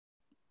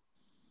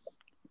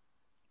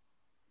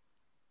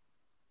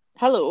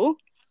Hello.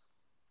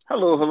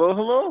 Hello, hello,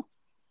 hello.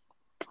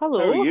 How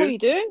are Hello, how you? you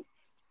doing?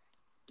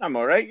 I'm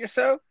all right.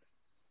 Yourself?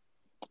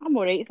 I'm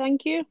all right,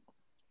 thank you.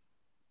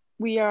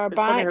 We are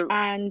It's funny back how.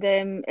 and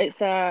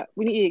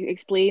we need to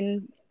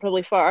explain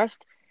probably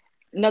first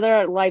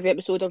another live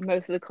episode of Mouth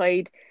of the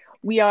Clyde.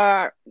 We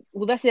are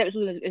this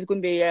episode is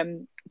going to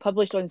be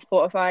published on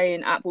Spotify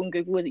and Apple and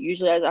Google as it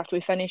usually is after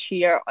we finish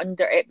here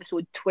under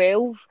episode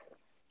 12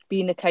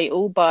 being the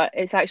title, but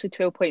it's actually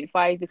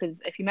 12.5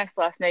 because if you missed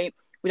last night,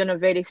 we done a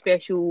very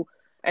special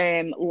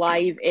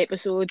live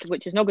episode,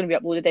 which is not going to be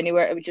uploaded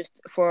anywhere. It was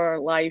just for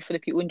live for the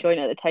people enjoying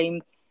it at the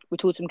time. We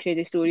told some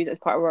crazy stories as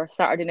part of our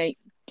Saturday night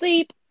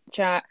bleep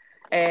chat.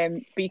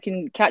 But you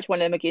can catch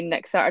one of them again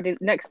next Saturday.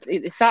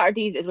 The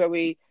Saturdays is where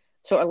we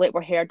sort of let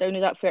our hair down.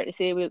 Is that fair to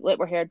say? We let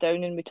our hair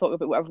down and we talk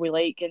about whatever we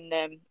like,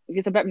 and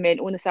it's a bit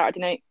mental on the Saturday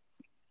night.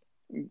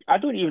 I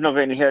don't even have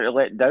any hair to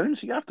let down,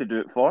 so you have to do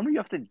it for me. You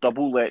have to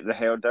double let the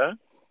hair down.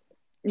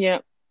 Yeah.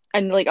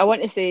 And like I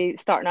want to say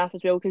starting off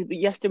as well because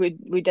yesterday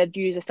we did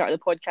use the start of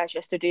the podcast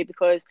yesterday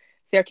because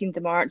 13th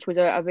of March was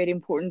a very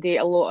important day.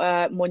 A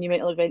lot of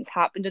monumental events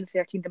happened on the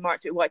 13th of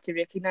March that we wanted to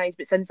recognise,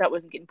 but since that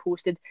wasn't getting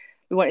posted,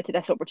 we wanted to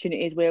take this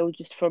opportunity as well,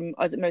 just from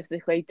us at Mouth of the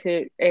Clyde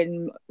to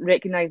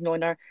recognise and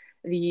honour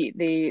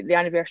the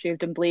anniversary of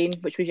Dunblane,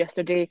 which was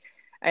yesterday,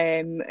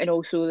 and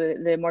also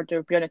the murder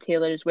of Breonna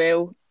Taylor as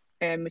well.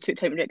 We took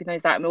time to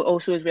recognise that, and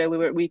also as well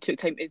we took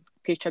time to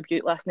pay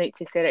tribute last night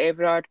to Sarah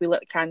Everard. We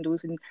lit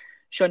candles and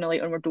shone a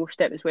light on our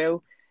doorstep as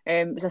well.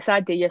 It was a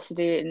sad day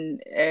yesterday,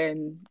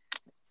 and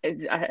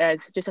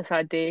it's just a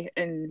sad day,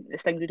 and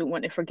it's things we don't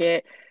want to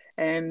forget.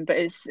 But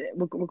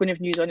we're going to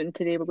have news on it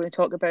today. We're going to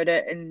talk about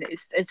it, and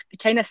it's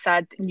kind of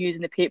sad news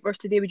in the papers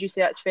today. Would you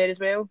say that's fair as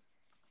well?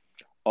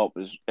 Oh,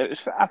 it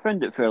was. I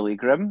found it fairly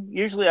grim.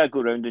 Usually, I go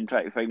around and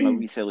try to find my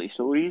wee silly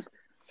stories,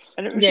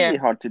 and it was Yeah, really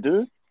hard to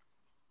do.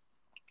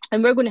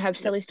 and we're going to have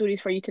silly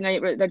stories for you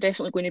tonight. They're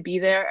definitely going to be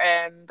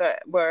there.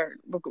 But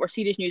we're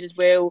serious news as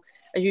well.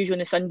 As usual on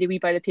the Sunday, we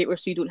buy the paper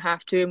so you don't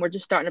have to, and we're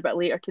just starting a bit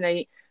later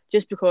tonight,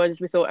 just because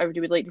we thought everybody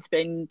would like to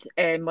spend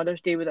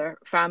Mother's Day with our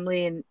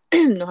family and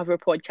not have our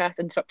podcast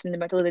interrupted in the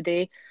middle of the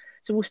day.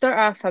 So we'll start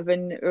off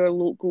having our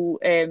local,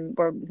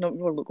 or not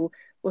our local,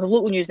 we'll have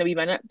local news in a wee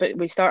minute, but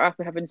we start off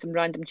with having some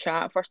random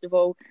chat first of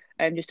all,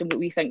 just on what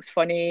we think's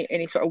funny,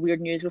 any sort of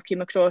weird news we've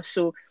came across.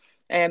 So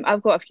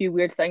I've got a few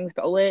weird things,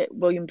 but I'll let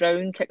William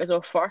Brown kick us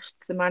off first,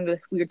 the man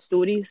with weird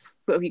stories.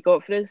 What have you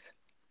got for us?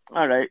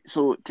 All right.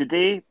 So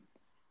today,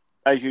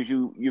 as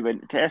usual, you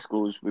went to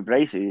Tesco's with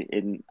Brycey,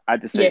 and I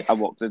decided I Yes.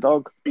 walked the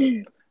dog.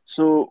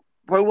 So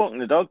while walking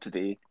the dog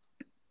today,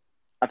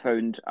 I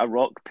found a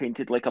rock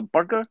painted like a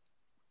burger.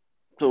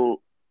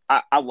 So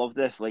I love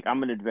this. Like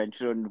I'm an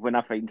adventurer, and when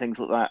I find things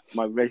like that,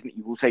 my Resident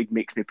Evil side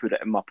makes me put it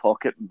in my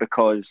pocket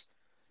because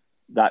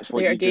that's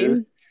what Player you do.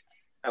 game.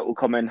 It will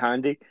come in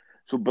handy.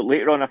 So, but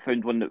later on, I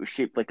found one that was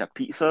shaped like a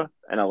pizza,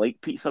 and I like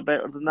pizza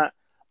better than that.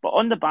 But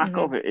on the back Hmm.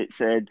 of it, it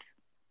said,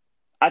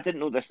 I didn't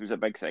know this was a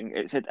big thing.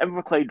 It said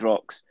Inverclyde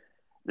Rocks.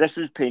 This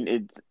was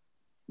painted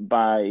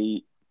by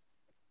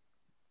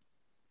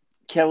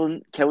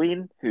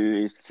Killian,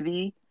 who is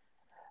 3.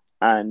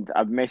 And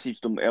I've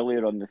messaged him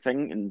earlier on the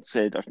thing and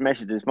said, I've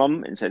messaged his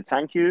mum and said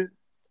thank you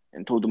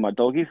and told him my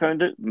doggy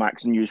found it.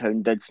 Max and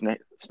Newshound did sniff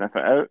it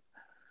out.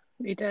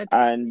 We did.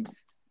 And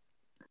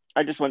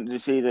I just wanted to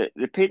say that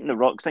the painting the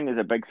rocks thing is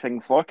a big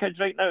thing for kids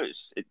right now.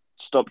 It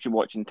stops you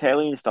watching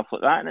telly and stuff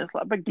like that, and it's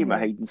like a big game of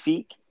Hmm. hide and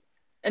seek.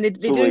 And they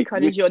So do like you,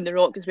 encourage you on the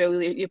rock as well.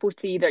 You're supposed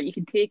to either you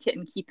can take it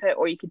and keep it,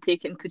 or you can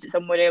take it and put it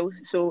somewhere else.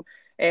 So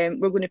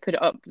we're going to put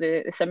it up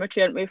the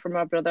cemetery, aren't we, for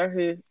my brother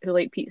who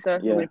liked pizza.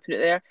 We're yeah, going to put it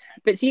there.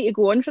 But see, to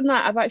go on from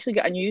that, I've actually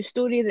got a news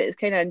story that is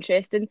kind of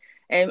interesting.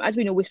 As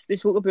we know, we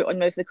spoke about on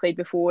Mouth of the Clyde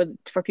before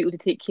for people to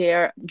take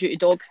care due to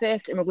dog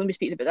theft, and we're going to be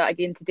speaking about that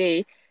again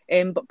today.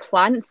 But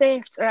plant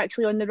thefts are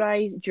actually on the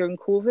rise during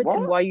COVID, and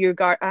what?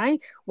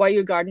 why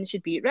your garden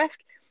should be at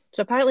risk.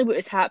 So apparently, what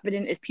is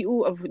happening is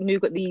people have now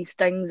got these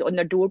things on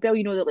their doorbell.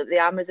 You know, like the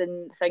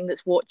Amazon thing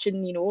that's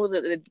watching. You know,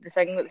 the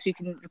thing that so you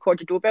can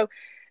record your doorbell.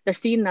 They're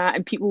seeing that,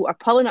 and people are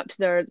pulling up to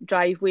their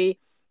driveway,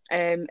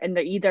 and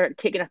they're either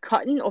taking a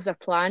cutting of their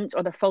plants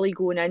or they're fully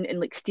going in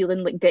and like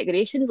stealing like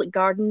decorations, like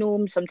garden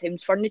gnomes,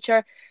 sometimes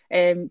furniture.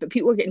 But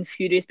people are getting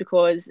furious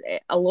because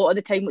a lot of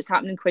the time, what's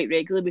happening quite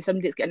regularly with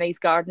somebody that's got a nice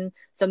garden,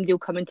 somebody will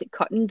come and take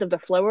cuttings of their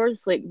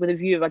flowers, like with a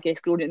view of, I guess,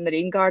 growing it in their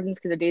own gardens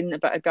because they're doing a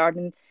bit of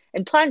gardening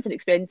and plants are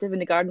expensive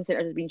and the garden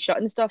centres have been shut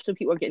and stuff, so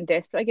people are getting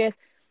desperate, I guess.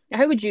 Now,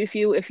 how would you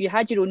feel if you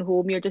had your own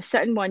home, you're just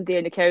sitting one day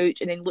on the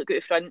couch and then look out the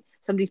front,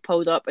 somebody's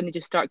pulled up and they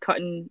just start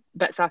cutting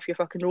bits off your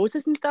fucking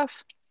roses and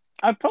stuff?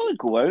 I'd probably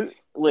go out.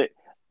 Like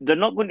they're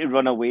not going to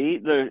run away.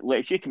 They're like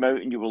if you come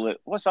out and you were like,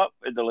 "What's up?"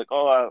 and they're like,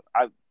 "Oh,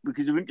 I,"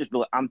 because they wouldn't just be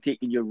like, "I'm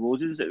taking your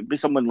roses." It would be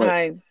someone like,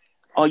 Aye.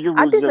 "Oh, your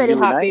I'd be roses are very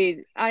really nice."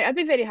 happy. I'd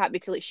be very happy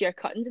to like share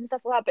cuttings and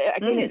stuff like that. But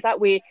again, Hmm. it's that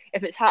way.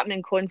 If it's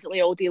happening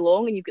constantly all day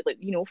long, and you've got like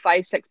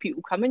 5, 6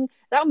 people coming,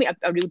 that'll make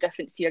a real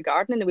difference to your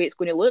garden and the way it's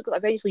going to look. Like,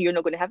 eventually, you're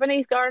not going to have a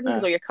nice garden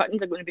because Uh, all your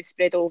cuttings are going to be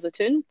spread all over the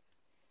tune.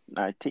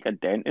 I take a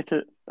dent at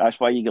it. That's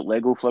why you get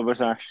Lego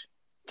flowers, Ash.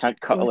 Can't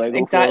cut a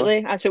Lego flower.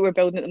 Exactly. That's what we're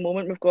building at the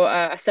moment. We've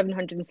got a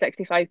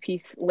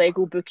 765-piece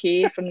Lego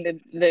bouquet from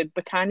the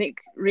Botanic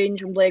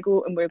range from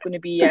Lego, and we're going to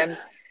be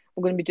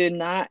doing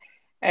that.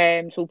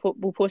 So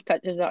we'll post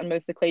pictures of that on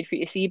Mouth of the Clyde for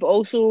you to see. But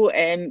also,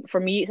 for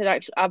me, it's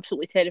an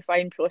absolutely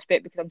terrifying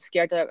prospect because I'm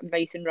scared of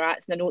mice and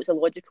rats, and I know it's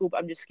illogical,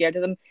 but I'm just scared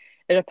of them.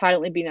 There's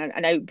apparently been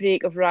an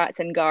outbreak of rats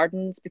in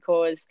gardens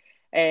because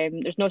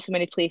there's not so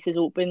many places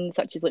open,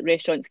 such as like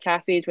restaurants,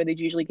 cafes, where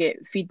they'd usually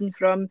get feeding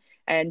from,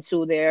 and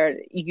so they're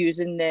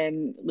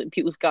using like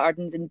people's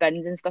gardens and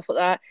bins and stuff like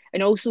that.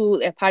 And also,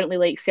 apparently,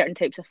 like certain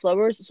types of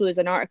flowers. So there's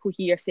an article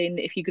here saying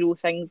that if you grow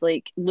things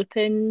like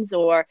lupins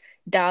or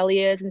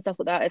dahlias and stuff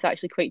like that, it's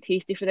actually quite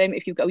tasty for them.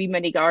 If you've got a wee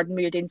mini garden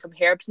where you're doing some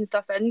herbs and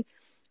stuff in,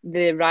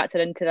 the rats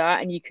are into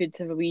that, and you could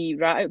have a wee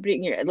rat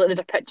outbreak. There's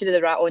a picture of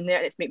the rat on there,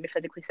 and it's making me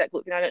physically sick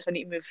looking at it, so I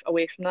need to move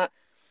away from that.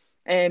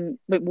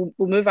 But we'll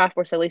move off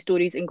our silly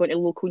stories and go into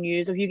local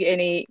news. Have you got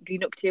any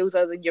Greenock tales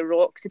other than your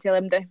rocks to tell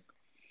him, Day?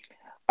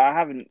 I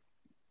haven't.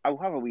 I'll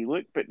have a wee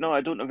look, but no,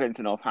 I don't have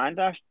anything offhand,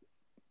 Ash.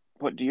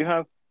 What do you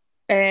have?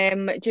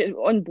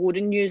 On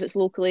boring news, it's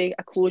locally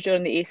a closure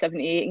on the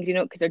A78 in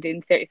Greenock because they're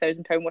doing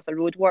 £30,000 worth of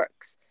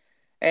roadworks.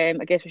 I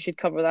guess we should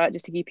cover that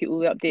just to give people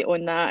the update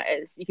on that.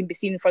 You can be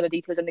seeing further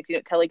details on the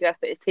Greenock Telegraph,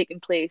 but it's taking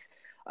place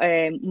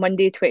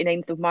Monday,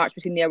 29th of March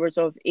between the hours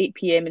of 8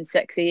 p.m. and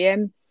 6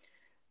 a.m.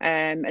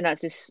 And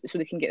that's just so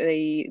they can get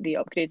the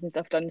upgrades and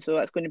stuff done. So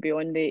that's going to be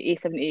on the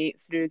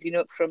A78 through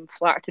Greenock from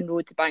Flatterton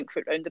Road to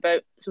Bankfoot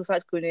Roundabout. So if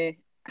that's going to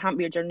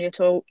hamper your journey at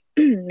all,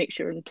 make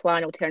sure and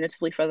plan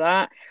alternatively for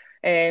that.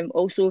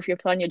 Also, if you're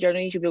planning your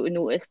journeys, you'll be able to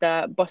notice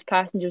that bus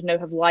passengers now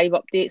have live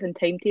updates and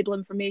timetable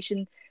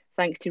information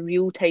thanks to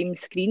real-time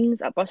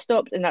screens at bus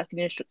stops, and that's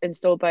been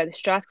installed by the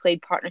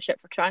Strathclyde Partnership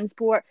for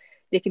Transport.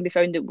 They can be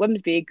found at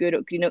Wimsby,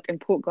 Gourock, Greenock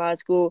and Port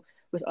Glasgow,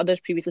 with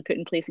others previously put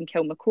in place in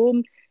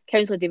Kilmacombe.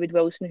 Councillor David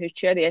Wilson, who's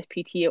chair of the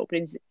SPT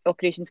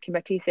Operations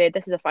Committee, said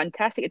this is a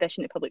fantastic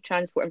addition to public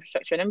transport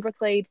infrastructure in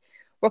Inverclyde.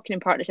 Working in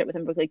partnership with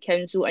Inverclyde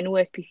Council, I know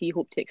SPT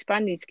hope to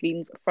expand these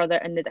screens further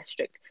in the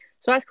district.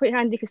 So that's quite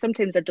handy because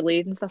sometimes they're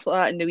delayed and stuff like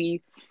that, and the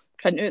wee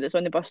printout that's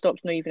on the bus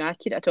stop's not even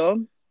accurate at all.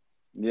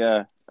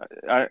 Yeah,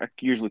 I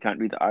usually can't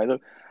read it either.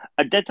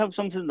 I did have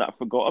something that I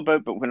forgot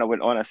about, but when I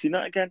went on, I seen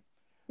it again.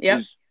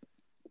 Yeah.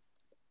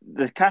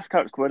 The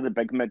Cathcart Square, the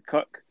Big Mid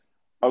Cook,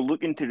 are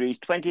looking to raise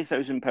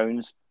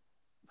 £20,000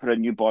 for a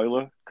new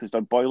boiler because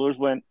their boilers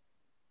went,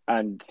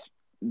 and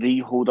they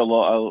hold a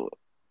lot of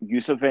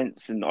youth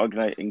events and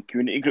organising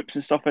community groups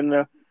and stuff in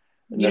there.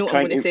 And you know what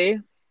I'm going to say?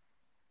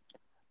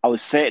 I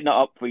was setting it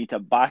up for you to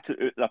bat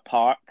it out the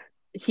park.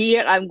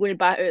 Here, I'm going to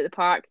bat out the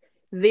park.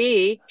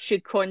 They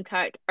should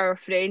contact our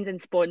friends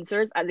and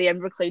sponsors at the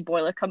Inverclyde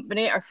Boiler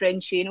Company. Our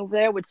friend Shane over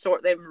there would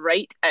sort them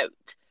right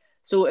out.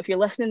 So if you're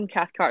listening,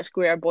 Cathcart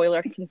Square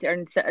Boiler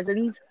Concerned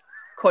Citizens,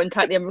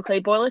 contact the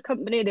Inverclyde Boiler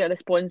Company. They are the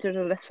sponsors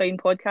of this fine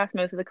podcast,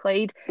 Mouth of the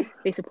Clyde.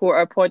 They support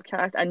our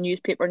podcast and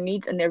newspaper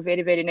needs, and they're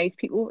very, very nice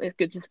people. It's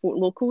good to support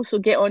local. So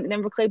get on to the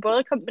Inverclyde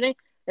Boiler Company.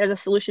 There's a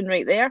solution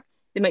right there.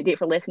 They might do it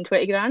for less than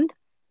 20 grand.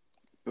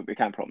 But we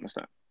can't promise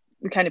that.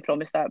 We can't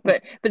promise that.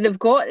 But they've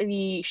got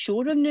the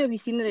showroom now. Have you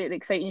seen the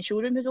exciting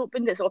showroom has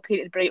opened? It's all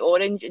painted bright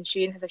orange, and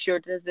Shane has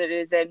assured us there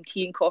is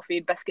tea and coffee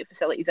and biscuit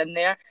facilities in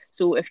there.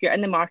 So if you're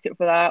in the market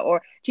for that,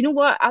 or do you know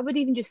what? I would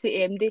even just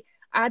say to MD,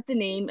 add the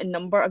name and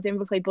number of the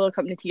Inverclyde Boiler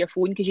Company to your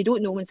phone because you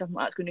don't know when something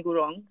like that's going to go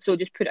wrong. So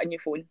just put it in your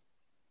phone.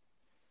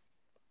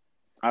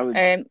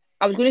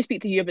 I was going to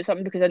speak to you about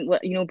something because,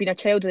 you know, being a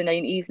child of the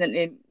 90s and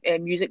into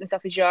music and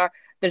stuff as you are,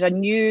 there's a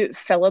new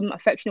film, a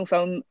fictional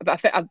film,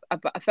 about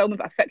a film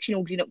about a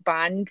fictional Greenock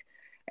band.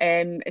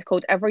 It's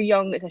called Ever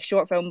Young. It's a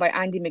short film by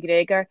Andy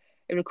McGregor.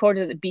 It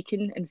recorded at the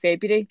Beacon in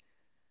February.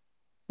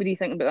 What do you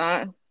think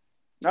about that?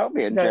 That'll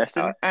be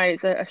interesting.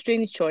 It's a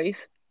strange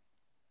choice.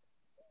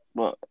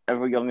 Well,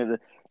 Ever Young,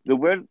 they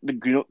were the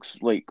Greenock's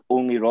like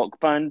only rock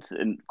band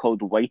and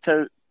called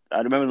Whiteout. I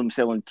remember them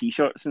selling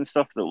T-shirts and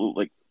stuff that looked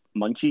like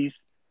munchies.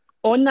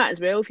 On that as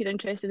well, if you're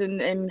interested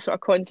in sort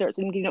of concerts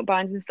and Greenock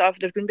bands and stuff,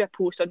 there's going to be a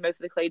post on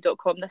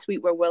mouthoftheclyde.com this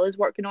week where Will is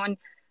working on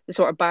the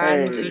sort of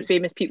bands and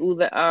famous people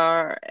that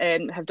are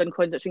have done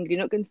concerts in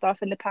Greenock and stuff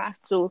in the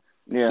past. So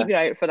keep your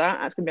eye out for that.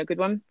 That's going to be a good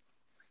one.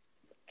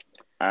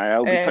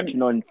 I'll be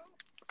touching on.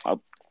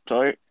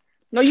 Sorry.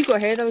 No, you go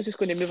ahead. I was just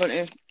going to move on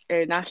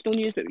to national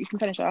news, but you can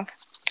finish off.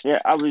 Yeah,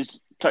 I was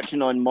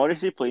touching on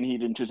Morrissey playing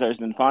here in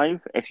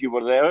 2005. If you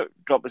were there,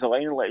 drop us a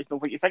line and let us know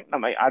what you think. I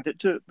might add it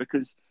to it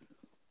because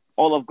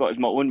all I've got is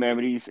my own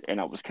memories,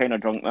 and I was kind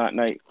of drunk that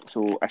night.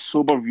 So a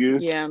sober view.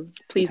 Yeah,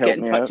 please get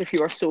in touch if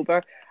you are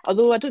sober.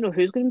 Although I don't know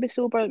who's going to be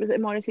sober. It was at a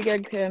Morrissey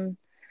gig.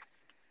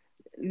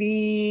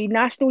 The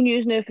national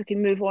news now, if we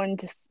can move on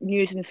to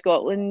news in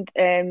Scotland.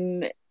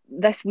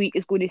 This week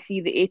is going to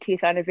see the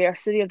 80th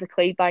anniversary of the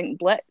Clydebank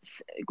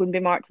Blitz, going to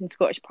be marked in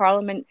Scottish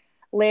Parliament,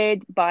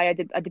 led by a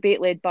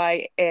debate led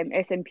by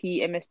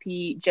SNP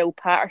MSP Jill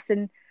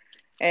Patterson.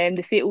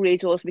 The fatal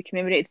raids will also be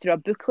commemorated through a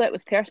booklet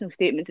with personal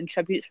statements and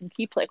tributes from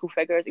key political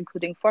figures,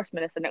 including First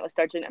Minister Nicola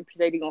Sturgeon and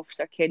Presiding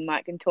Officer Ken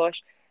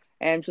McIntosh.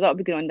 So that'll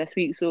be going on this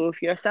week. So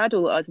if you're a sado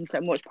like us and sit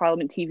and watch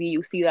Parliament TV,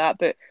 you'll see that.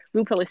 But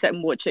we'll probably sit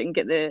and watch it and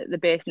get the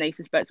best,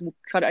 nicest bits. We'll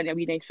cut it in a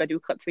wee nice video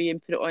clip for you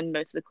and put it on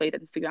Mouth of the Clyde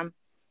Instagram.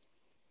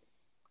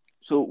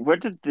 So where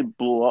did they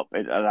blow up?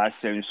 That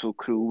sounds so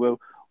cruel. Well,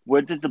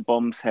 where did the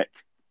bombs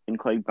hit in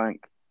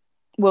Clydebank?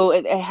 Well,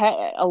 it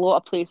hit a lot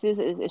of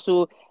places.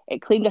 So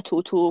it claimed a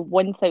total of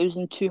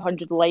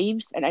 1,200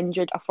 lives and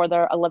injured a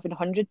further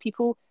 1,100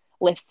 people,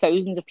 left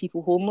thousands of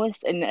people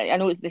homeless. And I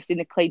know it's in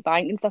the Clyde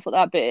Bank and stuff like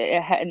that, but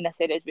it hit in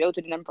this area as well,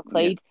 doing Yeah,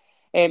 Inverclyde.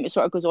 It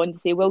sort of goes on to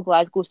say, while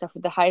Glasgow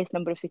suffered the highest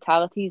number of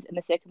fatalities in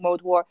the Second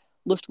World War,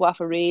 Luftwaffe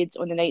raids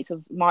on the nights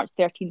of March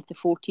 13th to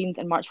 14th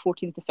and March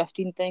 14th to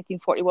 15th,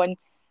 1941,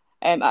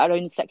 at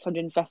around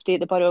 650.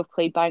 The borough of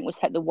Clydebank was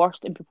hit the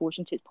worst in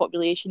proportion to its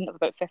population of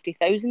about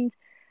 50,000.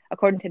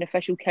 According to an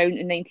official count,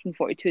 in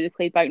 1942, the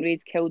Clydebank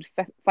raids killed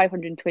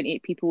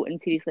 528 people and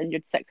seriously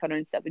injured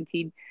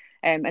 617.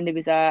 And there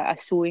was a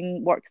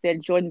sewing works there,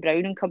 John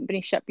Brown and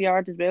Company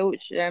shipyard as well,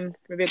 which maybe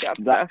a bit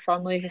that of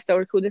family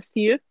historical this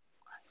to you.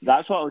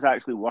 that's what I was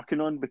actually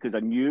working on because I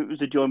knew it was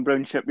the John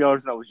Brown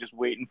shipyards and I was just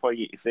waiting for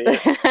you to say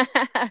it.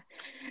 But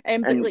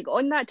And like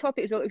on that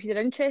topic as well, if you're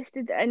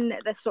interested in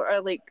this sort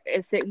of like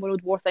Second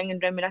World War thing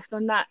and reminiscing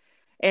on that,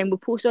 we'll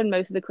post on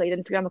Mouth of the Clyde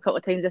Instagram a couple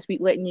of times this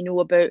week, letting you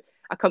know about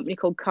a company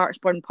called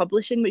Cartsburn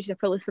Publishing, which you're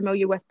probably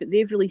familiar with, but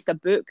they've released a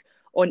book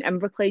on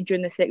Inverclyde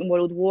during the Second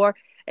World War.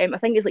 I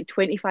think it's like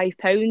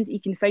 £25. You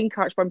can find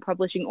Cartsburn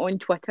Publishing on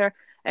Twitter,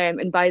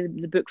 and buy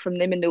the book from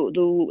them, and they'll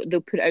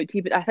put it out to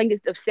you. But I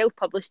think they've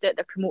self-published it,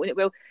 they're promoting it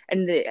well,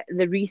 and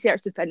the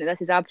research they've put into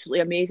this is absolutely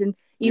amazing.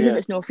 Even if yeah,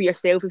 it's not for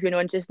yourself, if you're not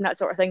interested in that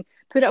sort of thing,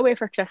 put it away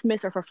for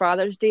Christmas or for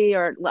Father's Day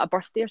or like a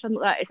birthday or something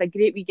like that. It's a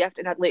great wee gift,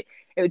 and it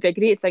would be a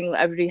great thing like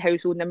every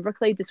household in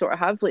Inverclyde to sort of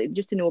have, like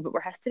just to know about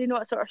our history and all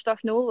that sort of stuff.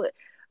 No, like,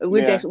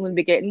 we're yeah. definitely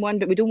be getting one,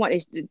 but we don't want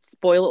to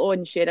spoil it all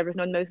and share everything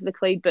on Mouth of the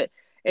Clyde. But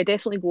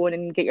definitely go on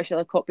and get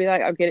yourself a copy of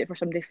that or get it for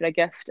somebody for a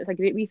gift. It's a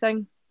great wee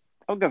thing.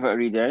 I'll give it a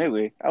read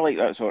anyway. I like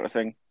that sort of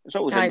thing. It's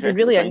always It'd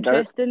be interesting to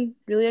find out.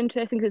 really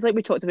interesting because like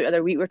we talked about the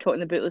other week, we're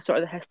talking about the sort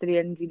of the history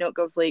and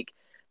of like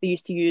they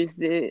used to use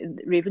the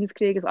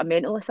Ravenscraig as like a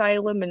mental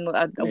asylum and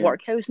like a Yeah,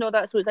 workhouse and all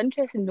that. So it's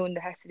interesting knowing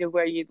the history of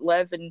where you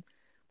live and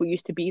what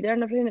used to be there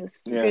and everything.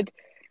 It's yeah.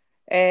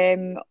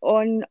 good.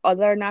 On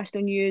other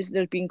national news,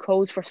 there's been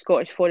calls for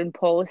Scottish foreign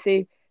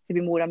policy to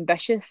be more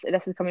ambitious.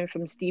 This is coming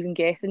from Stephen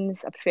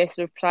Gethins, a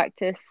professor of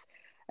practice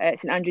at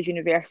St Andrews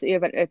University, a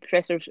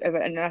professor of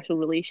international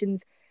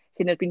relations,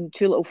 saying there's been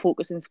too little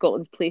focus on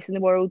Scotland's place in the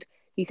world.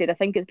 He said, I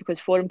think it's because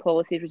foreign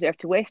policy is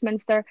reserved to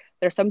Westminster.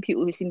 There are some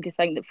people who seem to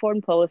think that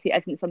foreign policy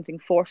isn't something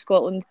for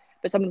Scotland,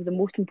 but some of the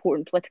most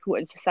important political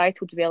and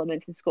societal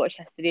developments in Scottish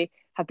history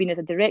have been as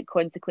a direct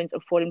consequence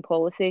of foreign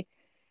policy.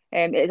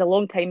 It is a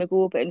long time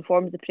ago, but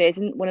informs the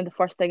present. One of the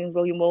first things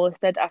William Wallace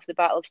did after the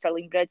Battle of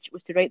Stirling Bridge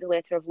was to write the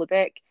letter of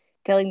Lubeck,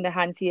 telling the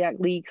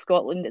Hanseatic League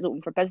Scotland is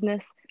open for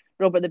business.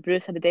 Robert the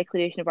Bruce had the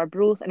Declaration of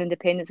Arbroath, and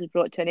independence was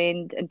brought to an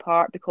end in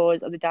part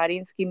because of the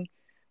Darien Scheme,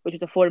 which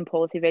was a foreign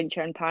policy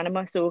venture in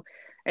Panama. So,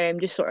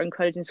 just sort of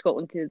encouraging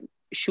Scotland to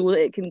show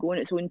that it can go on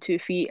its own 2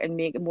 feet and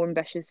make a more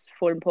ambitious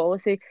foreign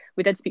policy.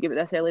 We did speak about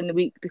this earlier in the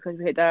week because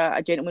we had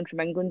a gentleman from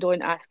England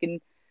on asking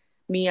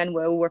me and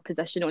Will were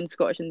positioned on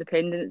Scottish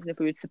independence and if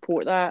we would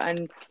support that.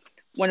 And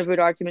one of our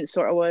arguments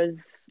sort of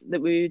was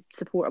that we would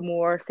support a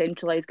more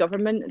centralised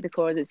government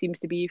because it seems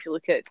to be, if you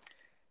look at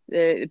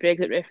the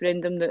Brexit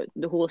referendum, that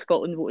the whole of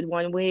Scotland voted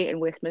one way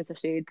and Westminster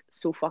said,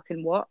 so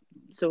fucking what?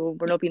 So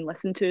we're not being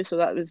listened to. So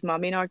that was my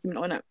main argument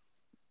on it.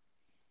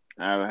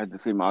 I had the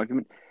same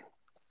argument.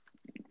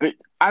 But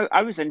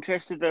I was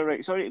interested there,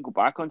 right? Sorry to go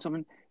back on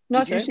something. No, Did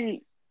that's you right.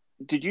 see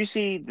did you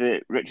see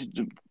that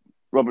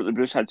Robert the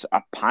Bruce had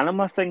a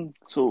Panama thing?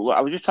 So like,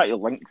 I was just trying to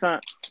link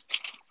that.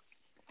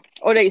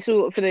 All right,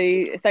 so for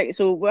the thing,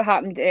 so what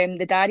happened?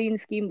 The Darien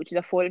scheme, which is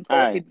a foreign Aye,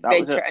 policy that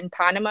was venture it. in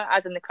Panama,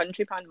 as in the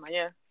country Panama.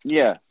 Yeah,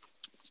 Yeah.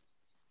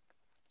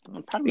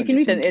 Well, Panama you can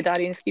just read into seems. the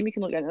Darien scheme. You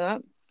can look into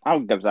that.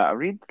 I'll give that a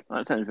read.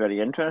 That sounds very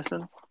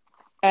interesting.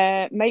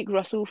 Mike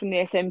Russell from the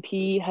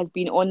SNP has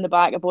been on the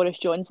back of Boris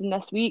Johnson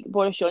this week.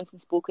 Boris Johnson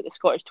spoke at the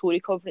Scottish Tory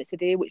conference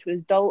today, which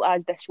was dull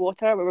as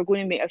dishwater. We were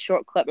going to make a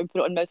short clip and put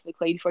it on Mouth of the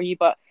Clyde for you,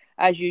 but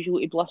as usual,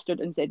 he blustered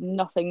and said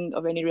nothing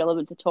of any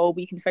relevance at all.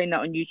 But you can find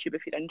that on YouTube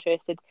if you're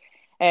interested.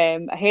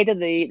 Ahead of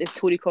the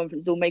Tory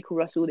conference, though, Michael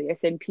Russell, the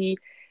SNP,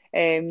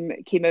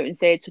 came out and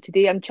said, so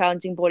today I'm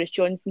challenging Boris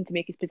Johnson to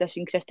make his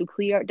position crystal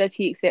clear. Does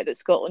he accept that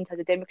Scotland has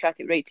a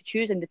democratic right to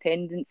choose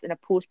independence in a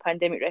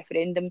post-pandemic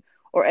referendum,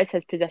 or is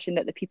his position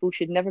that the people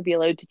should never be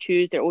allowed to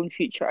choose their own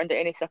future under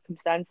any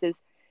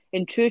circumstances?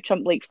 In true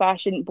Trump-like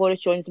fashion, Boris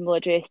Johnson will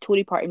address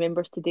Tory party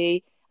members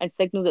today and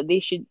signal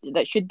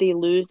that should they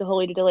lose the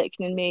Holyrood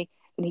election in May,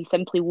 then he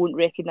simply won't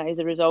recognise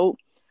the result.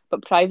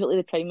 But privately,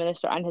 the Prime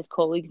Minister and his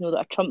colleagues know that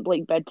a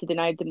Trump-like bid to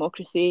deny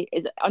democracy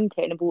is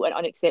untenable and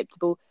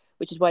unacceptable,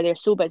 which is why they're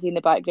so busy in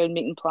the background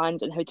making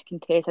plans on how to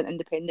contest an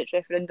independence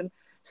referendum.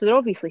 So they're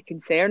obviously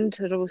concerned.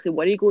 There's obviously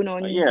worry going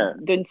on Yeah,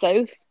 down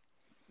south.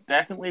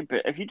 definitely.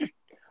 But if you just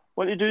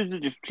what they do is they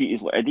just treat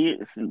us like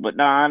idiots. But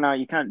nah,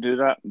 you can't do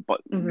that.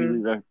 But Mm-hmm.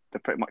 really, they're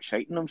pretty much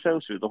shiting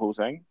themselves through the whole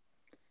thing.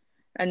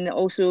 And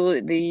also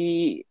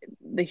the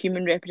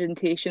human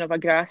representation of a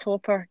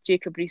grasshopper,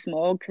 Jacob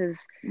Rees-Mogg, because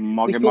we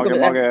Muggy, spoke muggy,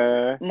 about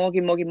this, muggy.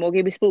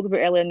 Moggy. We spoke about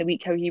earlier in the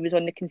week how he was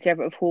on the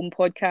Conservative Home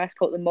podcast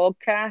called the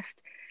Mogcast.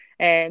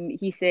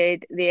 He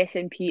said the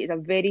SNP is a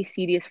very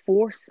serious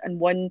force, and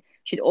one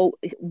should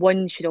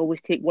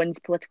always take one's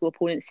political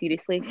opponent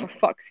seriously. For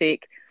fuck's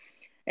sake.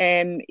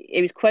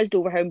 It was quizzed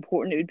over how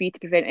important it would be to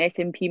prevent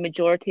SNP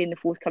majority in the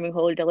forthcoming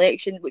Holiday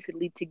election, which would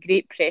lead to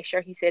great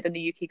pressure, he said, on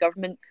the UK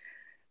government.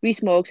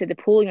 Rees-Mogg said the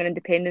polling on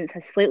independence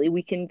has slightly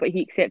weakened, but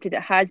he accepted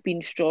it has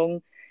been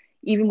strong.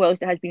 Even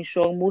whilst it has been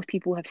strong, most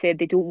people have said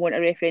they don't want a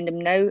referendum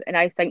now, and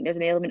I think there's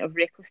an element of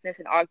recklessness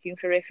in arguing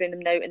for a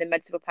referendum now in the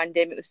midst of a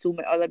pandemic with so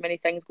many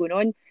things going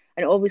on.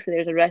 And obviously,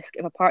 there's a risk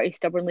if a party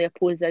stubbornly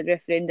opposes a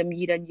referendum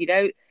year in,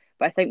 year out.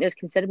 But I think there's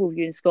considerable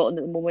view in Scotland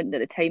at the moment that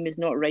the time is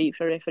not right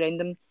for a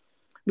referendum.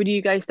 What do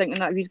you guys think on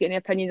that? Have you got any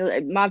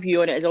opinion? My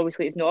view on it is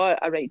obviously it's not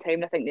a right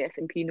time. I think the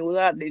SNP know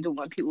that. They don't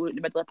want people in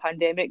the middle of a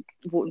pandemic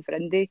voting for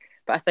Indy,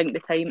 but I think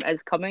the time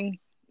is coming.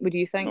 What do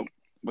you No, think?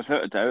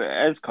 without a doubt,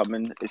 it is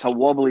coming. It's a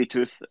wobbly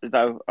tooth, as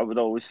I would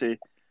always say.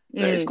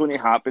 That it's Mm. going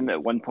to happen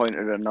at one point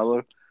or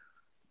another.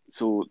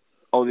 So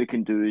all they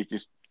can do is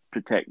just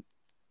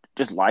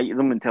lie to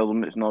them and tell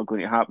them it's not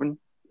going to happen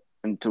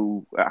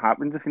until it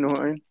happens, if you know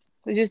what I mean.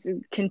 There's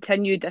just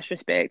continued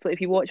disrespect. Like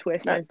if you watch That,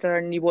 Westminster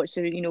and you watch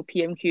the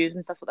PMQs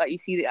and stuff like that, you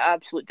see the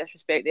absolute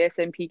disrespect the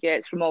SNP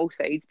gets from all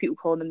sides. People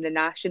calling them the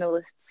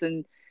nationalists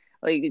and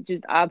like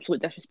just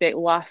absolute disrespect,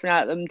 laughing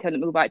at them, telling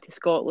them to go back to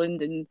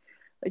Scotland, and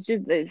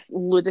it's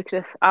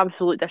ludicrous,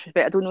 absolute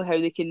disrespect. I don't know how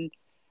they can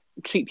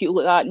treat people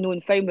like that,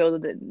 knowing fine well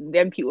that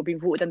them people are being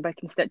voted in by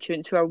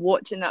constituents who are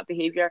watching that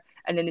behaviour,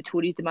 and then the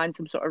Tories demand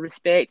some sort of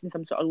respect and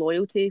some sort of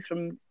loyalty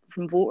from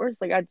voters.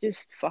 Like I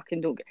just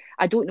fucking don't.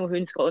 I don't know who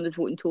in Scotland is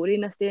voting Tory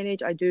in this day and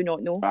age. I do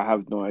not know. I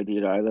have no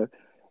idea either.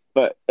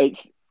 But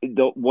it's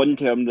the one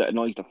term that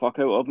annoys the fuck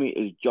out of me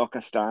is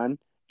Jockistan.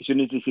 As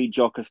soon as they say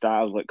Jockistan,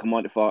 I was like, come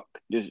on, the fuck,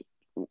 just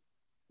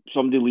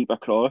somebody leap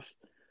across.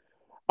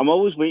 I'm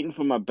always waiting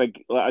for my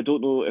big. Like, I don't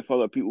know if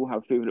other people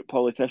have favourite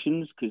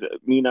politicians because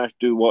me and Ash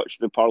do watch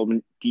the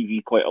Parliament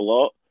TV quite a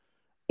lot,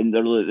 and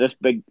they're like this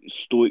big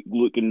stoic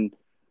looking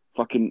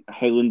fucking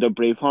Highlander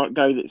Braveheart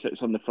guy that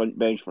sits on the front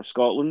bench for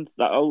Scotland.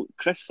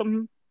 Chris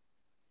something.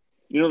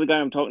 You know the guy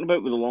I'm talking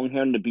about with the long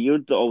hair and the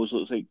beard that always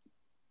looks like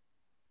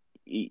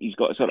he's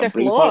got a sort of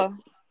Chris Braveheart. Law.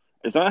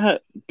 Is that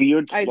it?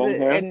 Beard, Is long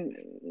it hair.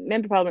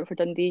 Member of Parliament for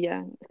Dundee?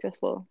 Yeah, it's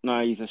Chris Law.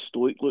 Nah, he's a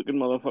stoic looking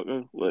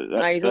motherfucker.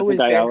 That's He's that's the always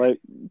guy I dressed like.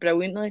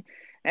 brilliantly.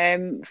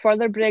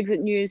 Further Brexit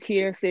news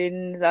here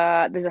saying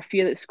that there's a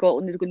fear that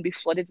Scotland is going to be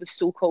flooded with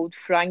so-called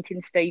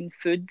Frankenstein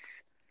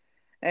foods.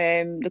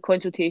 The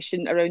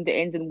consultation around it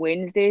ends on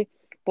Wednesday.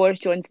 Boris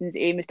Johnson's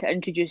aim is to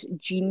introduce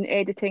gene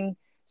editing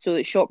so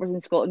that shoppers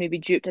in Scotland may be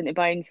duped into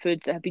buying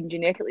foods that have been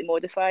genetically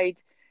modified.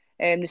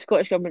 The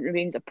Scottish Government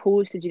remains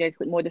opposed to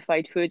genetically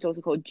modified foods,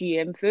 also called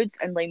GM foods,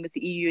 in line with the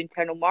EU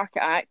Internal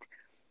Market Act.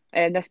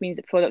 This means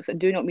that products that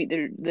do not meet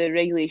the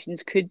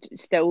regulations could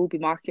still be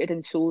marketed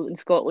and sold in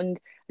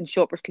Scotland, and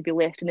shoppers could be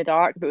left in the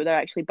dark about what they're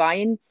actually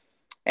buying.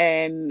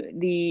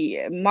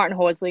 The Martin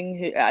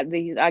Hosling,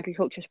 the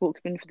agriculture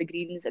spokesman for the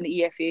Greens and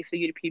the EFA for the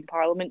European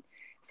Parliament,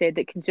 said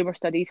that consumer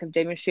studies have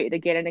demonstrated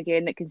again and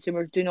again that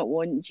consumers do not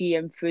want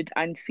GM food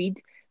and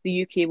feed.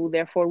 The UK will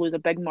therefore lose a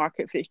big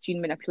market for its gene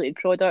manipulated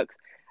products.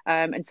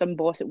 And some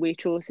boss at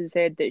Waitrose has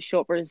said that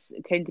shoppers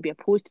tend to be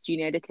opposed to gene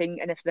editing,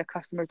 and if their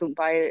customers don't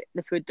buy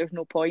the food, there's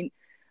no point.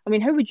 I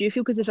mean, how would you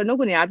feel? Because if they're not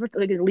going to advertise,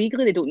 like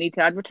legally, they don't need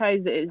to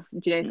advertise that it's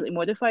genetically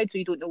modified, so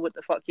you don't know what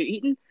the fuck you're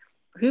eating.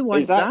 Who Is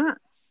wants that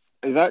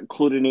that? is that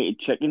chlorinated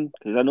chicken?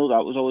 Because I know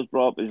that was always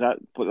brought up. Is that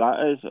what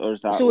that is, or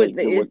is that So like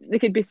the one? they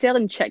could be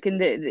selling chicken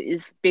that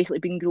is basically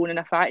being grown in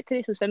a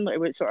factory, so similar to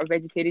what sort of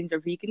vegetarians or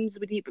vegans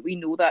would eat, but we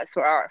know that's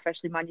sort of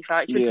artificially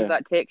manufactured to have Yeah.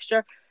 that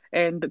texture.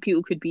 But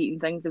people could be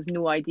eating things they've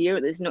no idea.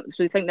 There's not,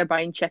 so they think they're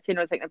buying chicken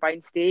or they think they're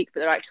buying steak, but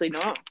they're actually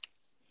not.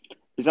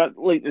 Is that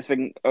like the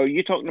thing? Are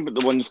you talking about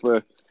the ones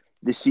where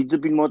the seeds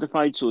have been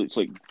modified, so it's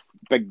like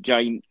big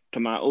giant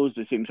tomatoes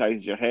the same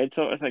size as your head,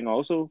 sort of thing?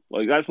 Also,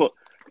 like that's what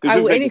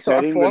because we're Any sort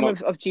of vegetarian, we're form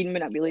not. of gene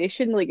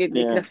manipulation, like it can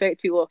Yeah,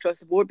 affect people across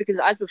the board. Because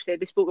as we've said,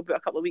 we spoke about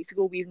a couple of weeks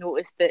ago, we've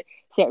noticed that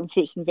certain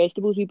fruits and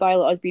vegetables we buy,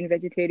 like us being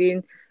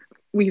vegetarian,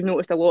 we've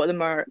noticed a lot of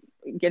them are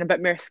getting a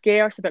bit more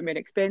scarce, a bit more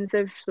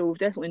expensive. So we've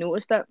definitely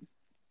noticed it.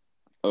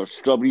 or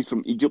strawberries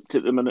from Egypt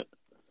at the minute.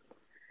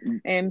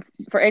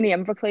 For any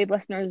Inverclyde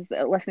listeners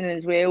listening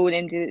as well, and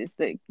anybody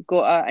that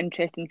got an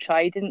interest in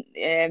Trident,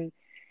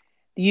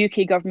 the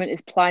UK government is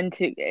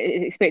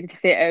expected to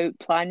set out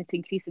plans to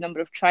increase the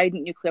number of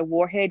Trident nuclear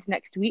warheads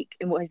next week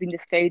in what has been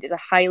described as a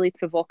highly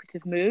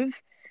provocative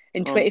move.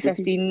 In Oh, cheeky.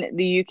 2015,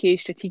 the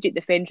UK's Strategic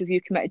Defence Review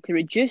committed to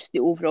reduce the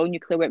overall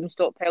nuclear weapons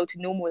stockpile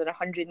to no more than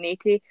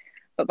 180,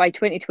 but by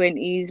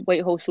 2020's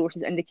Whitehall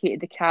sources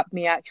indicated the cap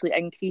may actually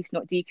increase,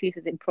 not decrease,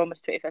 as they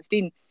promised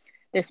 2015.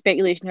 There's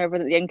speculation, however,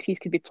 that the increase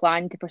could be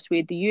planned to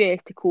persuade the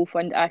US to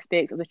co-fund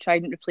aspects of the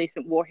Trident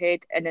replacement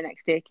warhead in the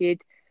next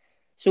decade.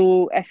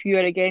 So if you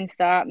are against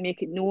that,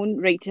 make it known.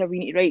 Write to whoever you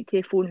need to write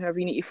to, phone whoever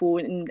you need to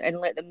phone, and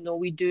let them know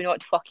we do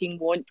not fucking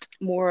want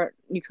more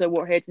nuclear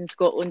warheads in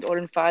Scotland or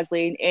in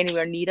Faslane,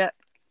 anywhere near it.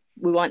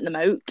 We want them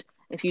out.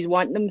 If you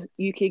want them,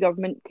 UK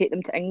government, take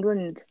them to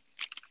England.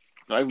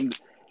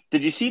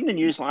 Did you see in the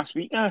news last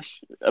week,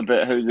 Ash,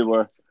 about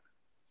how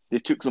they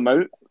took them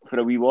out for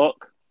a wee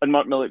walk?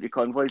 Unmarked military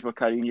convoys were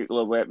carrying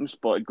nuclear weapons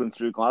spotted going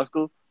through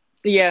Glasgow.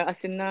 Yeah, I've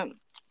seen that.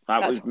 That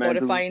That's was mental.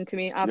 horrifying to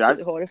me.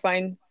 Absolutely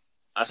horrifying.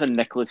 That's a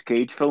Nicolas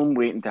Cage film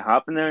waiting to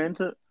happen there,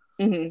 isn't it?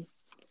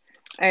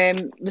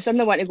 Mm-hmm. There's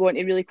something I want to go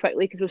into really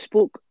quickly because we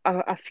spoke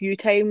a few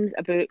times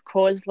about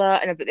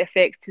COSLA and about the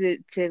effects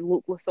to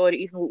local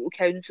authorities and local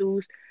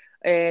councils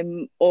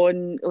on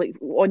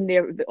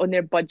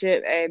their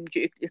budget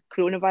due to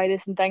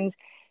coronavirus and things.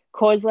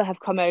 COSLA have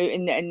come out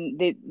and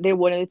they're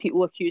one of the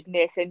people accusing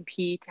the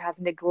SNP to have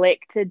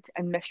neglected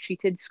and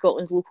mistreated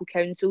Scotland's local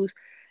councils.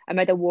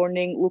 Amid a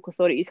warning, local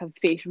authorities have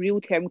faced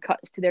real-term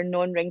cuts to their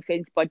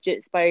non-ring-fenced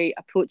budgets by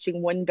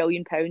approaching £1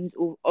 billion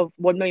of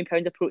 £1 million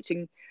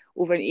approaching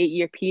over an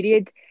 8-year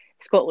period.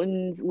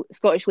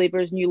 Scottish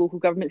Labour's new local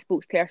government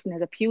spokesperson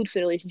has appealed for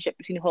the relationship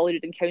between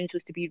Holyrood and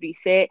councils to be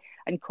reset,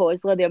 and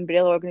COSLA, the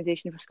umbrella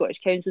organisation for Scottish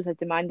councils, has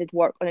demanded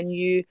work on a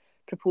new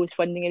proposed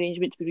funding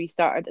arrangement to be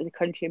restarted as the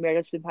country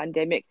emerges from the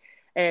pandemic.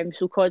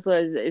 So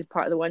COSLA is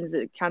part of the ones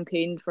that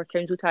campaigned for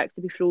council tax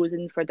to be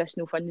frozen, for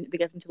additional funding to be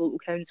given to local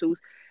councils,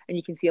 and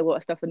you can see a lot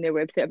of stuff on their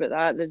website about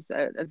that.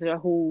 There's a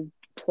whole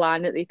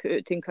plan that they put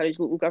out to encourage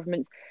local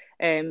governments,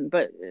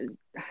 but it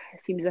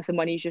seems as if the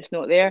money's just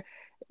not there.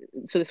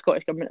 So the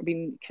Scottish government have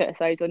been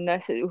criticised on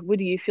this. What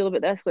do you feel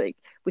about this? Like,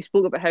 we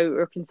spoke about how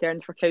we're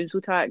concerned for council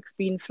tax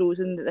being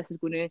frozen, that this is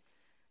going to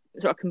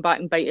sort of come back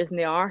and bite us in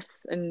the arse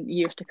in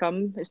years to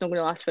come. It's not going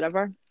to last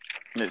forever.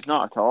 It's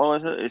not at all,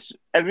 is it? It's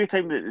every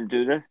time that they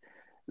do this,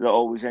 that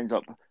always ends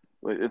up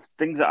like the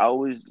things that I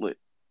always like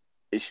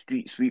is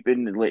street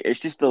sweeping. Like it's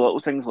just the little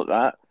things like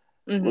that,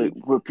 like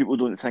where people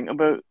don't think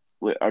about,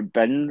 like our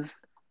bins.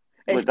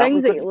 It's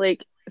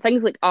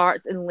things like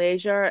arts and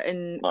leisure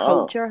and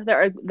culture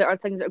that are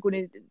things that are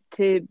going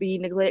to be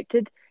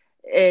neglected.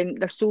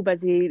 They're so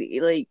busy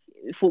like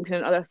focusing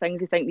on other things.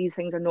 They think these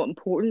things are not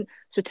important.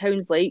 So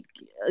towns like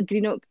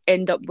Greenock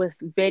end up with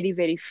very,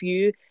 very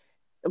few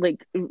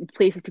like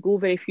places to go,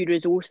 very few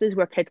resources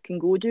where kids can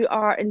go do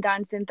art and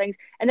dancing and things.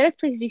 And there is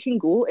places you can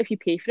go if you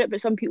pay for it,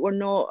 but some people are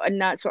not in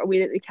that sort of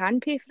way that they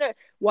can pay for it.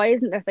 Why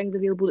isn't there things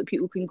available that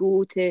people can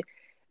go to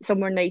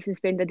somewhere nice and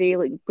spend a day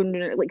like going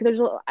to, like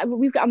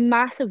we've got a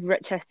massive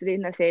rich history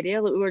in this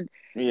area. Like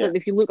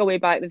if you look away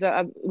back, there's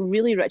a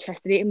really rich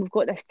history, and we've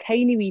got this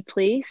tiny wee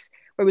place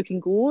where we can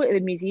go to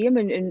the museum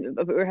and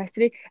about our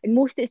history, and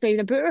most of it's not even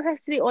about our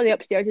history. All the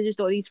upstairs are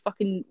just all these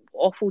fucking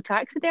awful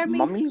taxidermies.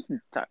 Mummies.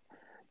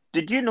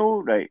 Did you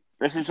know? Right,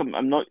 this is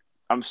something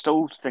I'm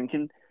still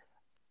thinking.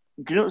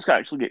 Greenock's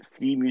actually got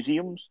 3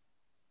 museums.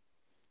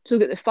 So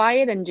we've got the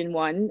fire engine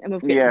one, and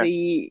we've got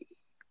the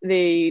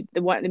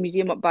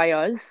museum up by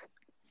us.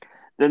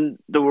 Then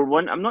there were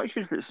one. I'm not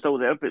sure if it's still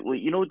there, but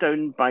like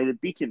down by the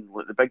beacon,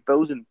 like the big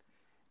building,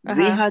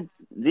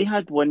 they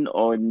had one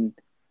on,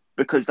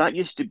 because that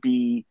used to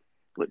be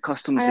like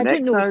customs and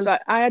excise.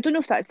 I don't know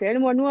if that's there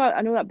anymore.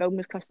 I know that building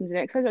was customs and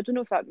excise. I don't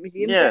know if that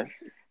museum's there.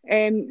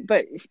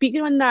 But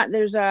speaking on that,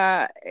 there's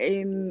a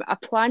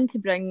plan to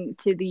bring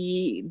to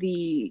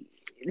the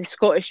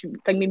Scottish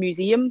Thingy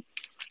Museum,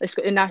 the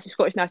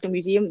Scottish National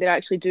Museum. They're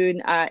actually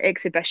doing an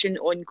exhibition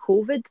on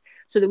COVID.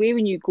 So the way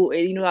when you go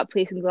to that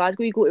place in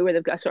Glasgow, you go to where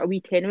they've got a sort of wee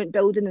tenement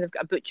building and they've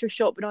got a butcher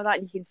shop and all that,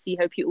 and you can see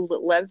how people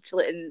that lived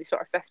like, in the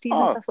sort of 50s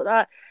and stuff like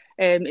that.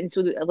 And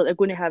so they're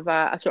going to have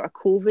a sort of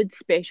COVID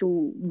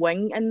special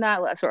wing in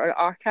that, like a sort of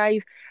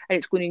archive, and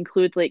it's going to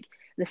include like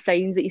the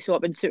signs that you saw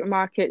up in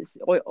supermarkets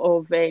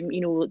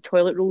of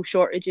toilet roll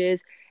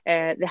shortages,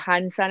 the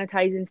hand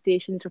sanitizing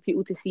stations for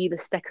people to see, the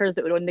stickers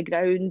that were on the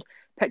ground,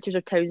 pictures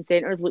of town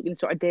centres looking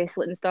sort of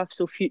desolate and stuff,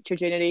 so future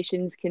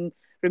generations can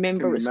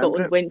remember what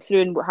Scotland went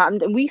through and what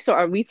happened. And we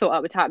thought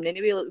that would happen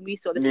anyway. Like, we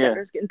saw the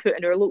stickers getting put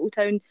in our local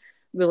town.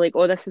 We're like,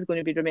 oh, this is going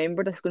to be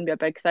remembered. This is going to be a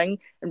big thing.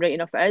 And right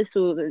enough it is.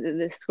 So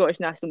the Scottish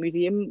National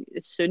Museum,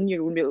 soon you're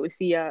going to be able to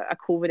see a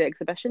COVID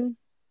exhibition.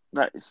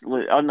 That's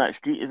like, on that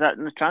street. Is that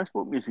in the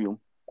Transport Museum?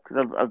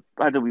 Because I've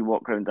had a wee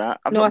walk around that.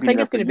 I think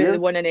it's going to be the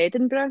one in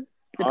Edinburgh,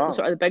 sort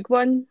of the big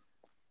one.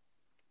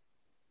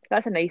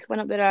 That's a nice one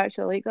up there. I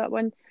actually like that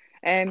one.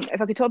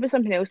 If I could talk about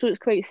something else, so it's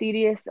quite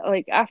serious.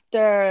 Like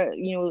after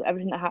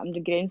everything that happened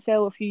in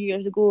Grenfell a few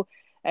years ago,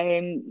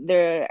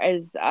 there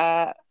is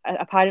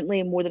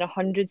apparently more than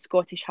 100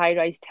 Scottish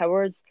high-rise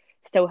towers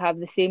still have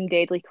the same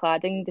deadly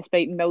cladding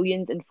despite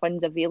millions in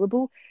funds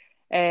available.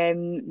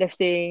 They're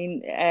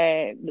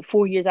saying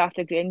 4 years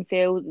after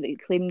Grenfell, they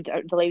claimed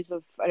the lives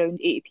of around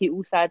 80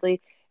 people,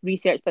 sadly.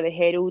 Research by the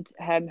Herald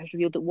has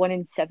revealed that 1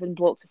 in 7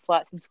 blocks of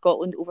flats in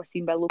Scotland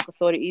overseen by local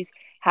authorities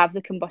have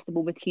the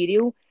combustible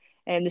material.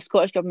 The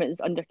Scottish Government is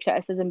under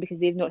criticism because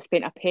they've not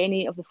spent a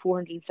penny of the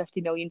 £450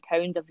 million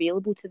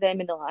available to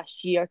them in the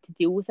last year to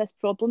deal with this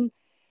problem.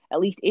 At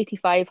least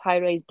 85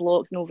 high-rise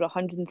blocks and over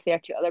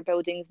 130 other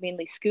buildings,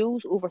 mainly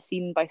schools,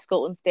 overseen by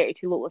Scotland's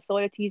 32 local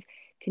authorities,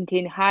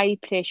 contain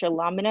high-pressure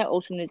laminate,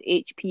 also known as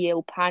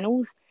HPL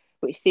panels,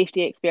 which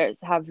safety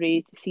experts have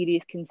raised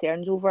serious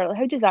concerns over.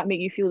 How does that make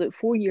you feel that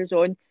 4 years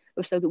on,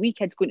 we've still got wee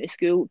kids going to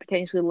school,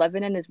 potentially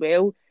living in as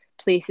well,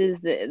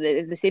 places that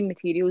the same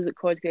materials that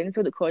cause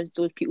Grenfell, that caused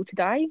those people to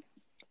die,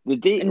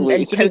 and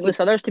countless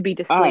others to be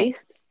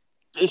displaced?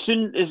 As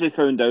soon as they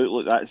found out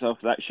like that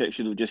stuff, that shit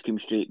should have just came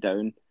straight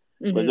down.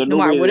 Like, no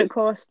matter what it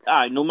cost.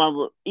 No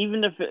matter,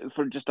 even if it,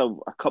 for just a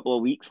couple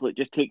of weeks, like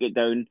just take it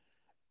down,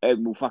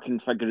 and we'll fucking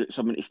figure out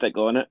something to stick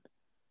on it.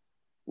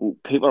 Well,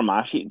 paper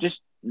mache,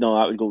 just no,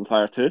 that would go on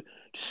fire too.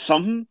 Just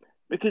something,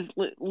 because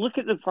look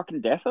at the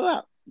fucking death of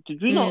that.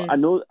 Did we not? I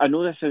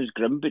know this sounds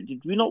grim, but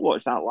did we not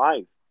watch that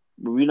live?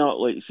 Were we not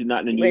like seeing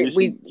that in the news?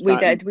 We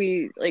did.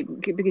 We like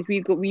because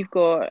we've got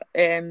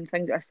things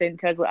that are sent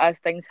to us like, as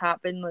things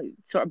happen, like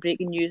sort of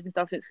breaking news and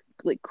stuff. It's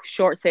like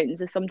short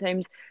sentences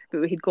sometimes, but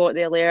we had got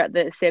the alert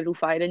that several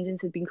fire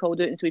engines had been called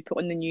out, and so we put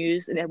on the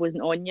news, and it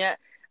wasn't on yet.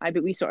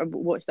 But we sort of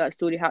watched that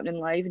story happening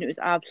live, and it was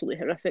absolutely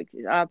horrific. It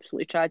was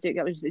absolutely tragic.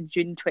 That was in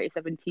June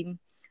 2017.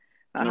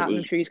 That happened.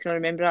 I'm sure you can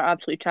remember that.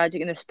 Absolutely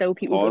tragic, and there's still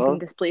people who have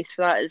been displaced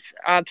for that. It's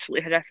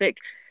absolutely horrific.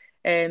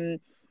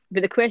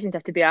 But the questions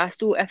have to be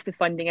asked, though, if the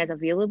funding is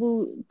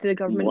available to the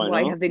government,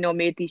 why have they not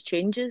made these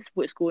changes?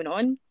 What's going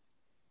on?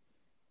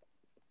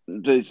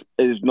 It's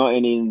not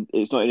any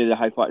of the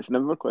high flats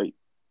never quite.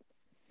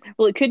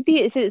 Well, it could be.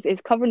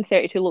 It's covering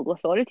 32 local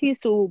authorities,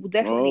 so we'll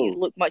definitely need to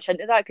look much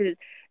into that, because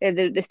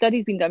the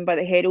study's been done by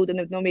the Herald and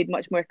they've not made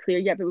much more clear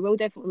yet, but we will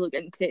definitely look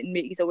into it and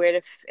make you aware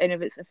if any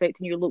of it's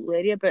affecting your local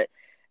area. But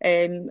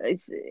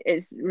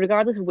it's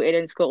regardless of what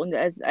area in Scotland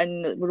it is,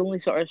 and we're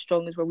only sort of as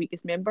strong as our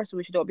weakest member, so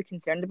we should all be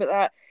concerned about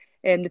that.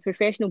 The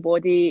professional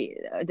body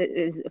that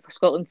is for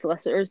Scotland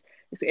solicitors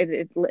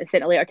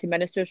sent a letter to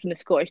ministers from the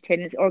Scottish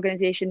Tenants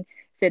Organisation,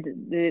 said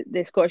that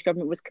the Scottish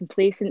Government was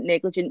complacent,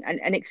 negligent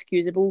and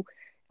inexcusable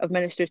of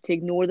ministers to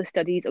ignore the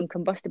studies on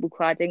combustible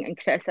cladding and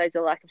criticise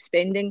the lack of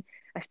spending.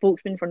 A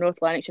spokesman for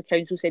North Lanarkshire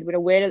Council said, "We're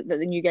aware that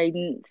the new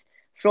guidance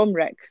from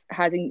RICS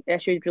has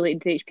issues relating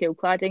to HPL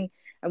cladding,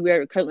 and we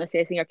are currently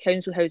assessing our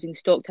council housing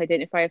stock to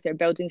identify if there are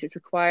buildings which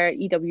require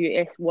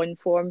EWS1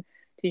 form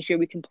to ensure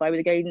we comply with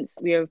the guidance.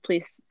 We have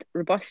placed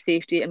robust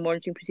safety and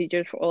monitoring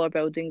procedures for all our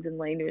buildings in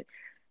line with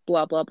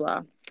blah, blah,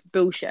 blah."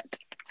 Bullshit.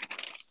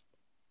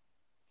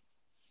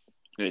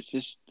 It's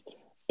just,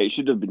 it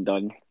should have been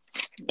done.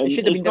 It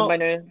should have been done by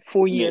now,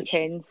 4 years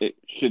hence. It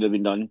should have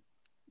been done,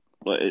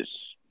 but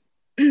it's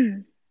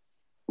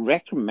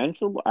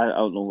reprehensible. I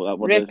don't know what that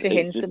word is.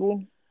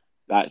 Reprehensible.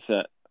 That's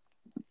it.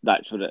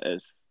 That's what it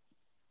is.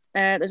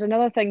 There's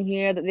another thing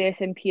here that the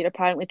SNP are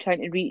apparently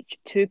trying to reach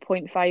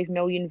 2.5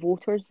 million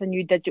voters, a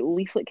new digital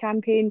leaflet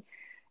campaign.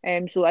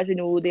 So as we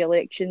know, the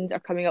elections are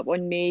coming up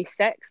on May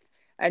 6th,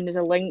 and there's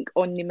a link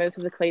on the Mouth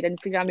of the Clyde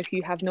Instagram if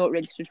you have not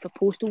registered for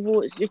postal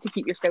votes, just to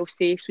keep yourself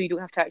safe so you don't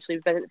have to actually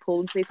visit the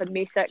polling place on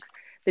May 6th.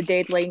 The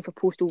deadline for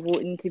postal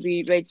voting to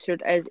be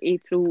registered is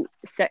April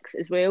 6th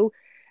as well.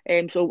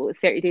 So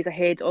 30 days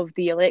ahead of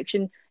the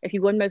election. If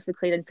you go on Mouth of the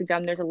Clyde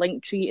Instagram, there's a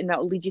link tree, and that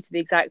will lead you to the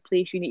exact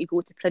place you need to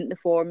go to print the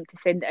form, to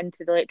send it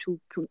into the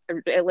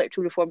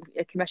Electoral Reform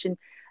Commission,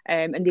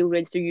 and they'll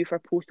register you for a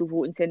postal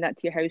vote and send that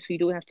to your house, so you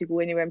don't have to go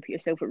anywhere and put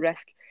yourself at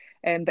risk.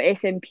 But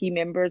SNP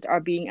members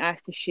are being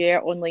asked to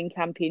share online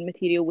campaign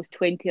material with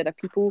 20 other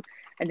people,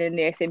 and then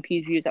the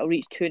SNP's views that'll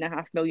reach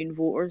 2.5 million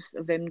voters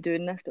of them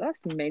doing this. But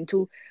that's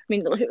mental. I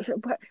mean,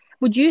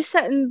 would you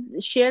sit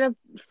and share a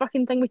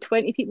fucking thing with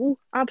 20 people?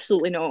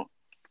 Absolutely not.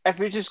 If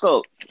we just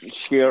got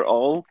share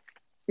all,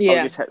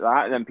 I'll just hit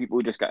that, and then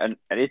people just get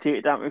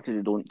irritated at me because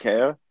they don't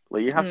care.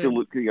 Like, you have to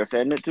look who you're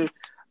sending it to.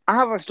 I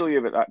have a story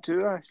about that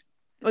too, Ash.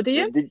 Oh, do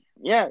you?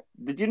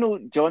 Did you know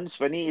John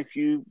Swinney, if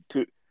you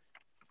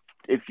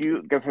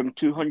give him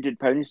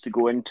 £200 to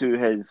go into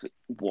his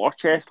war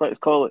chest, let's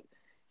call it,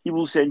 he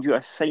will send you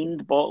a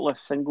signed bottle of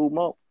single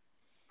malt.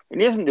 And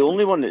he isn't the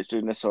only one that's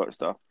doing this sort of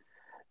stuff.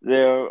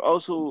 They're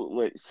also,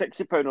 like,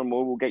 £60 or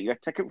more will get you a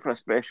ticket for a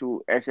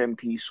special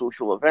SNP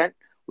social event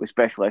with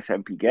special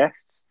SNP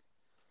guests.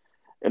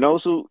 And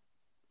also,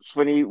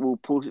 Swinney will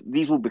post,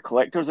 these will be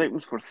collector's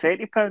items for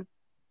 £30.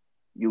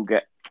 You'll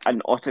get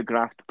an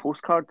autographed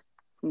postcard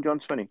from John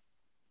Swinney.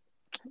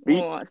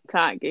 Oh, that's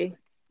tacky.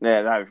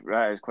 Yeah,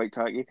 that is quite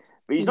tacky.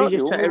 But he's not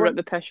just the trying only to one. rip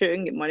the piss out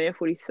and get money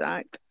before he's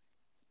sacked.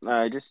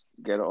 Just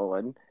get it all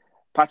in.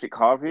 Patrick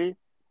Harvey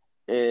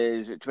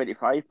is at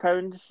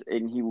 £25,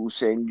 and he will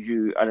send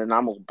you an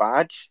enamel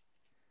badge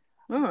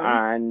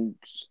and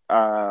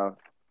a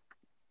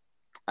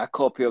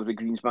copy of the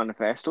Greens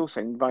Manifesto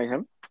signed by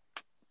him.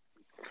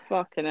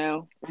 Fucking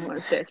hell.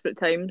 What desperate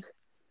times.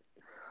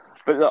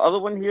 But the other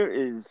one here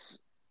is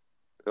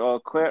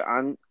Claire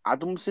Ann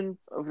Adamson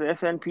of the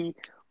SNP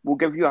will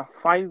give you a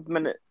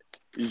 5-minute,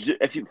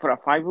 for a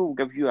 £5, we'll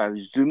give you a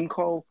Zoom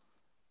call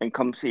and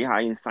come say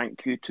hi and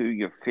thank you to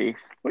your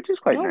face, which is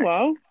quite nice. Oh,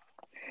 wow.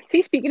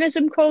 See, speaking of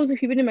Zoom calls,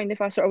 if you wouldn't mind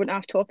if I sort of went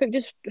off topic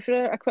just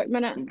for a quick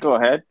minute. Go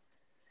ahead.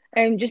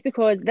 Just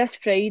because this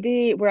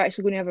Friday we're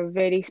actually going to have a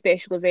very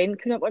special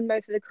event coming up on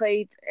Mouth of the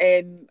Clyde.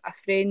 A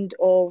friend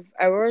of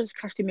ours,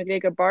 Kirsty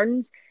McGregor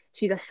Burns,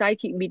 she's a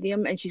psychic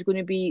medium and she's going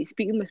to be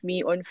speaking with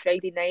me on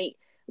Friday night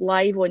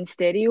live on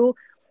stereo.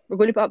 We're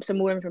going to put up some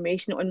more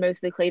information on Mouth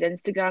of the Clyde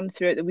Instagram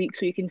throughout the week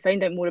so you can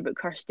find out more about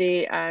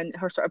Kirsty and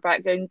her sort of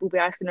background. We'll be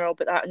asking her all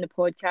about that in the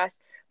podcast.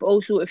 But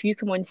also, if you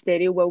come on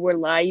stereo while we're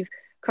live,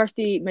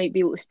 Kirsty might be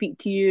able to speak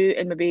to you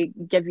and maybe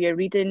give you a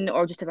reading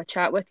or just have a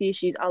chat with you.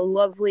 She's a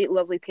lovely,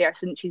 lovely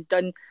person. She's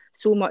done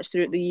so much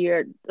throughout the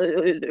year,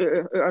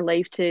 her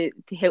life to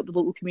help the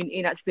local community,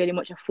 and that's very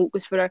much a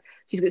focus for her.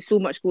 She's got so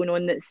much going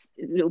on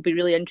that'll be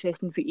really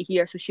interesting for you to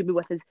hear. So she'll be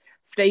with us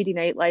Friday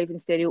night live in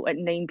stereo at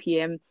 9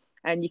 p.m.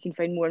 and you can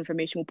find more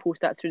information. We'll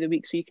post that through the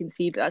week so you can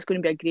see. But that's going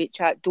to be a great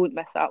chat. Don't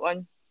miss that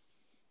one.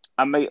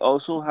 I might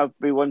also have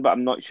be one, but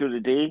I'm not sure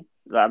the day.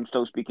 That I'm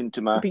still speaking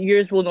to my. But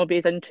yours will not be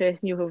as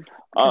interesting. You'll have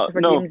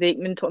Christopher No, James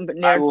Aikman talking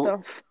about I nerd will.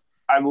 stuff.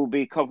 I will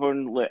be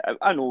covering. Like,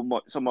 I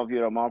know some of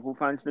you are Marvel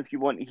fans, and if you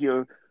want to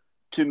hear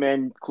two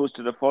men close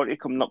to the 40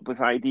 coming up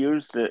with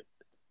ideas that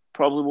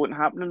probably won't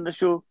happen in the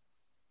show,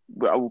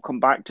 but I will come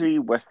back to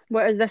you with.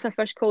 What is this, a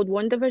fish called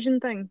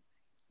WandaVision thing?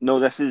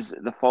 No, this is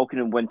the Falcon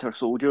and Winter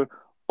Soldier,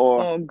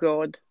 or Oh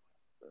God.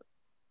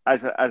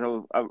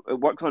 it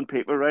works on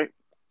paper, right?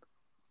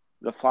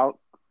 The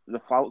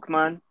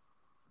Falkman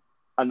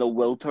and the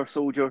Winter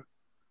Soldier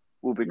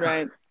will be.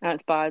 Right,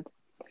 that's bad.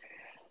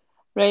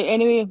 Right,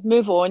 anyway,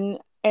 move on.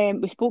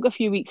 We spoke a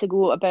few weeks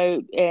ago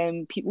about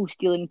people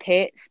stealing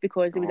pets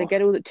because there was a Oh,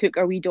 girl that took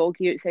her wee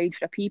doggy outside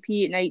for a pee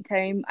pee at night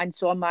time and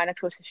saw a man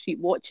across the street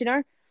watching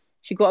her.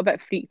 She got a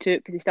bit freaked out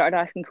because he started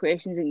asking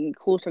questions and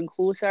closer,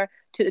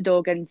 took the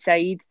dog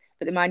inside,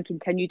 but the man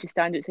continued to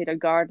stand outside her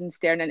garden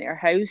staring into her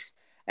house.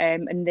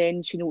 And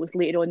then she noticed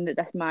later on that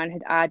this man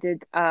had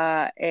added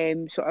a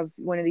sort of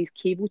one of these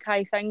cable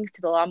tie things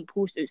to the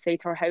lamppost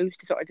outside her house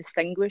to sort of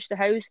distinguish the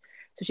house.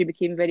 So she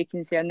became very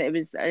concerned that it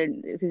was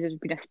because there's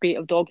been a spate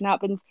of dog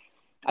nappings.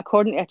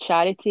 According to a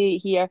charity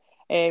here,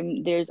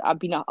 there's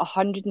been a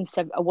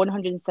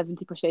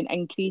 170%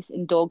 increase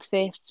in dog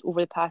thefts over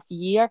the past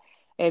year.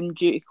 Due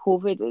to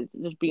COVID,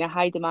 there's been a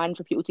high demand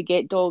for people to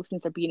get dogs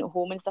since they're being at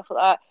home and stuff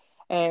like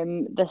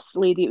that. This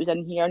lady that was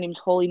in here, her name's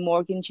Holly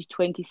Morgan. She's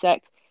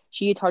 26.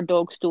 She had her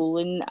dog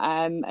stolen,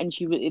 and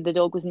the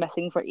dog was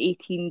missing for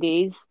 18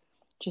 days.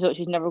 She thought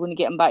she was never going to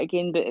get him back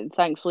again, but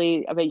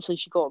thankfully, eventually,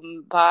 she got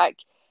him back.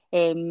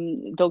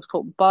 Dog's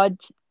called Bud,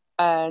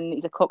 and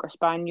he's a cocker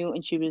spaniel,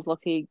 and she was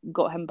lucky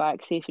got him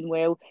back safe and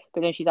well.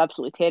 But now she's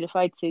absolutely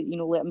terrified to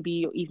let him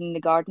be even in the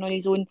garden on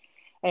his own.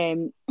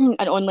 An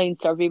online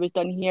survey was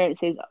done here. It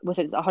says with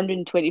its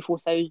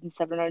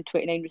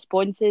 124,729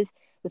 responses,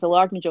 with a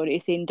large majority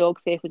saying dog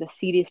theft was a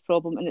serious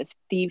problem and that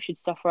thieves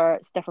should suffer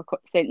stiffer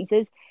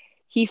sentences.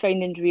 Key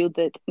findings revealed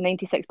that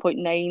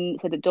 96.9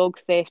 said that dog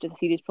theft is a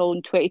serious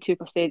problem.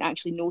 22%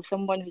 actually know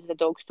someone who's had a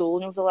dog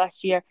stolen over the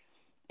last year,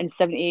 and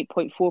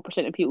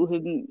 78.4% of people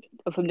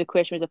of whom the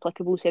question was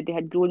applicable said they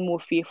had grown more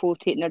fearful of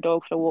taking their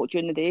dog for a walk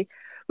during the day.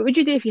 What would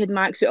you do if you had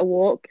Max out a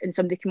walk and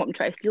somebody came up and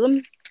tried to steal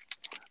him?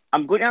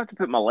 I'm going to have to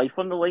put my life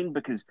on the line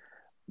because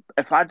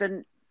if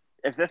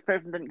this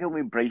person didn't kill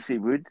me, Brycey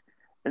would.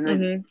 And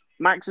then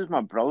Max is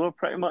my brother,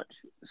 pretty much.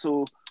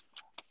 So,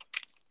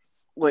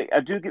 like, I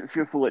do get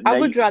fearful at night. I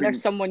would rather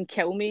someone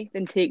kill me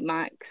than take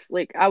Max.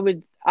 Like, I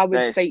would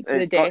fight to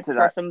the death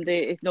for somebody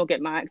if not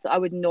get Max. I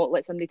would not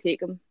let somebody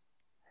take him.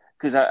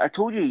 Because I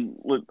told you,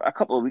 look, a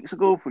couple of weeks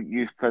ago,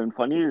 you found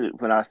funny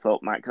when I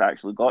thought Max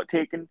actually got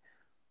taken,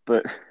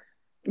 but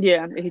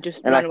yeah, he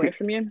just ran away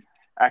from you.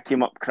 I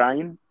came up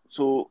crying,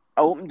 so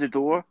I opened the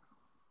door.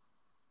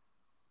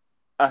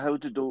 I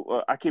held the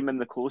door. I came in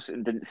the close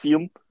and didn't see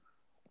him.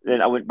 Then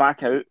I went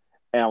back out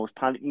and I was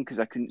panicking because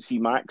I couldn't see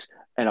Max,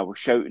 and I was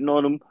shouting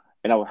on him,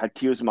 and I had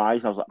tears in my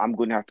eyes. I was like, I'm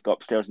going to have to go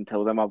upstairs and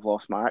tell them I've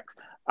lost Max.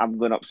 I'm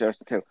going upstairs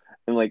to tell.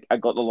 And like, I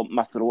got the lump in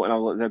my throat, and I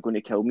was like, they're going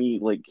to kill me.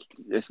 Like,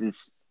 this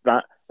is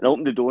that. And I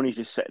opened the door, and he's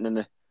just sitting in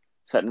the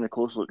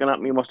close looking at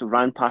me. He must have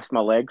ran past my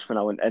legs when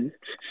I went in.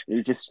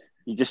 He's just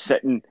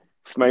sitting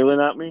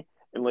smiling at me.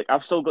 And like,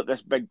 I've still got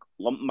this big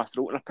lump in my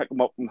throat, and I pick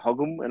him up and hug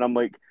him, and I'm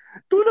like,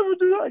 don't ever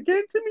do that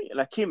again to me.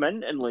 And I came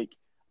in, and like,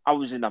 I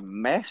was in a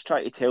mess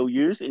trying to tell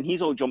yous, and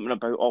he's all jumping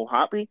about all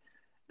happy.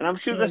 And I'm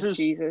sure this is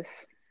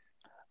Jesus.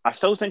 I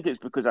still think it's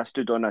because I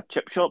stood on a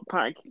chip shop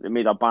pack that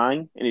made a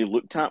bang, and he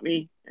looked at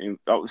me, and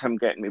that was him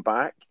getting me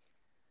back.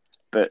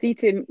 But see,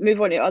 to move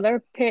on to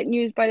other pet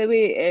news, by the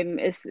way,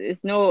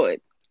 it's not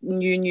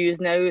new news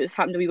now. It's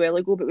happened a wee while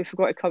ago, but we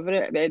forgot to cover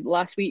it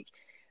last week.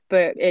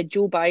 But President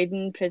Joe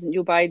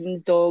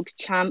Biden's dogs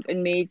Champ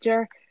and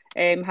Major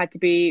had to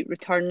be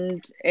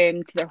returned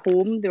to their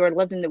home. They were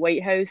living in the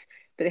White House,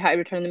 but they had to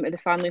return them to the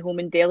family home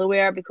in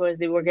Delaware because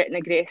they were getting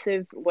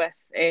aggressive with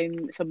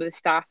some of the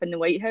staff in the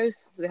White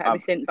House, so they had to be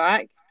sent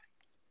back.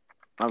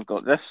 I've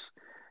got this.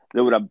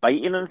 There were a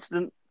biting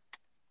incident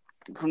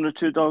from the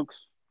two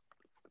dogs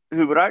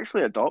who were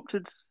actually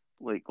adopted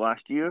like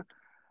last year,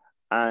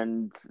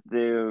 and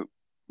their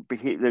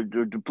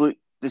they're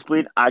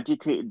displaying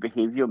agitated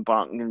behaviour,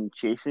 barking and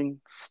chasing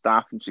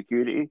staff and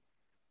security.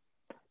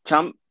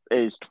 Champ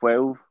is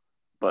 12,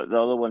 but the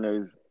other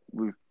one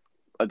was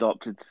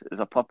adopted as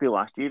a puppy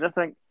last year, I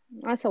think.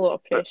 That's a lot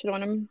of But pressure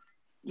on him.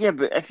 yeah,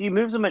 but if you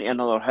move them into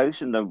another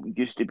house and they're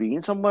used to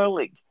being somewhere,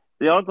 like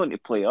they are going to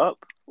play up.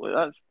 Like,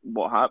 that's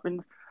what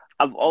happened.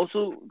 I've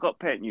also got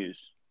pet news.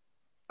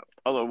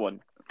 Other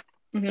one,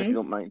 if you Hmm.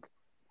 don't mind.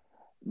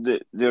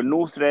 They're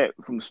no threat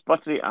from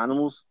sputtery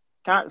animals.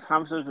 Cats,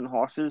 hamsters, and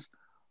horses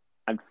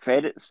and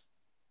ferrets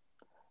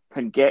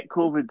can get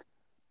COVID,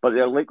 but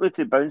they're likely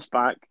to bounce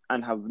back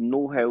and have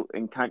no health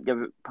and can't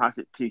pass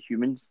it to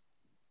humans.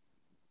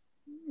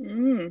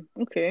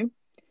 Okay.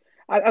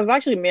 I've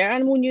actually met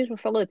Animal News with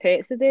Philly the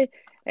Pets today.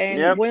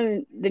 Yep. One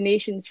of the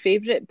nation's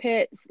favourite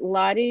pets,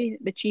 Larry,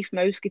 the chief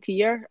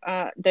mouseketeer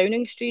at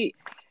Downing Street,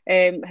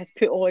 has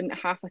put on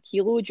half a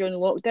kilo during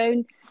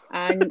lockdown,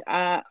 and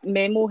a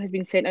memo has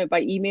been sent out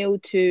by email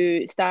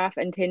to staff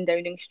in 10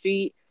 Downing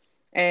Street.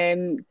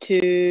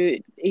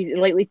 He's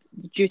likely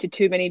due to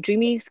too many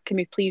dreamies. Can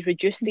we please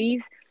reduce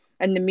these?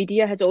 And the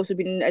media has also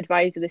been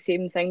advised of the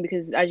same thing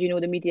because, as you know,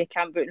 the media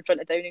camp out in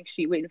front of Downing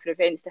Street waiting for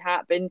events to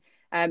happen,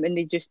 and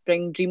they just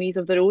bring dreamies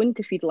of their own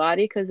to feed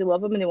Larry because they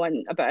love him and they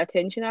want a bit of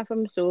attention off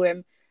him.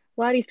 So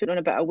Larry's putting on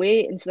a bit of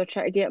weight, and so they're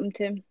trying to get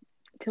him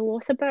to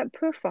lose a bit.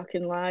 Poor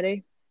fucking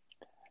Larry.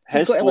 He's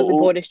His got to live with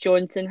photo, Boris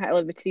Johnson, had to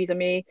live with Theresa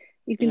May.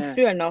 He's been yeah,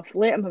 through enough.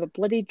 Let him have a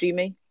bloody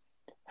dreamy.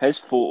 his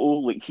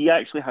photo, like he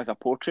actually has a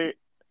portrait,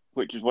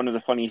 which is one of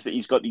the funniest that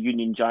he's got the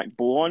Union Jack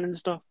bow on and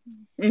stuff.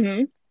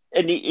 Hmm.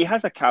 And he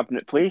has a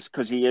cabinet place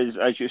because he is,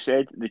 as you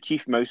said, the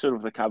chief mouser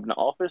of the cabinet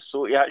office.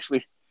 So he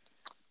actually,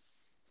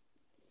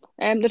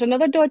 There's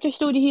another dodgy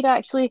story here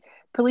actually.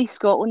 Police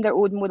Scotland are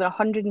owed more than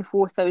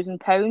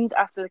 £104,000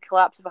 after the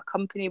collapse of a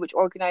company which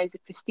organised the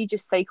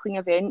prestigious cycling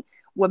event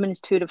Women's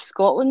Tour of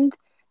Scotland.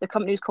 The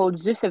company was called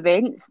Zeus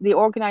Events. They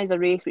organised a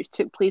race which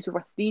took place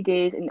over 3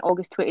 days in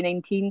August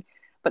 2019,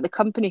 but the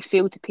company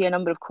failed to pay a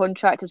number of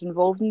contractors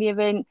involved in the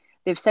event.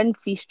 They've since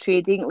ceased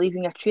trading,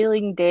 leaving a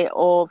trailing debt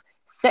of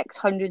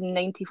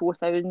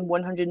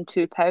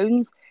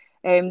 £694,102.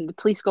 The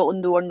Police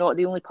Scotland, though, are not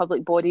the only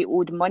public body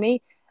owed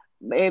money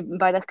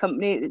by this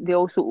company. They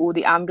also owe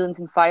the ambulance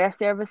and fire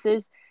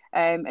services.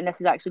 And this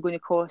is actually going to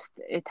cost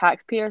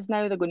taxpayers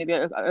now. They're going to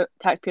be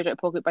taxpayers out of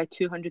pocket by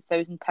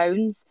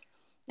 £200,000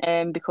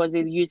 because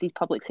they used these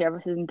public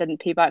services and didn't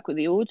pay back what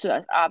they owed. So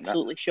that's that,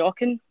 absolutely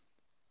shocking.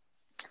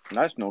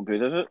 that's no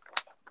good, is it?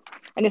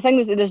 And the thing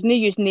is, there's no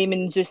use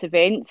naming Zeus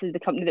Events as the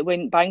company that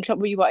went bankrupt.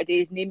 What you want to do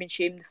is name and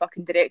shame the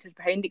fucking directors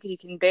behind it, because you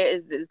can bet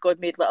as God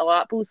made little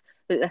apples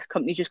that this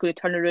company's just going to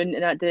turn around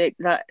and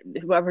that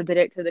whoever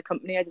director of the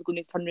company is going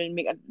to turn around and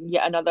make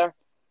yet another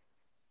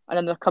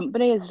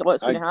company is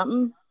what's going I to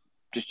happen.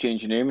 just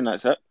change your name and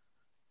that's it.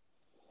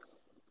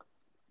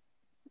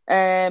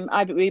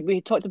 But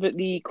we talked about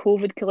the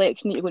COVID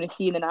collection that you're going to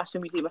see in the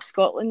National Museum of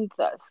Scotland.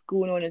 That's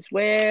going on as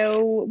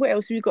well. What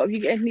else have you got? Have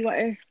you got anything you want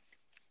to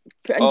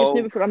put in just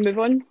now Oh, before I move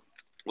on?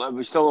 are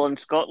we still on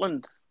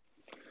Scotland?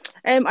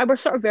 I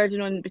was sort of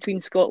verging on between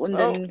Scotland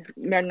Well, and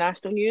more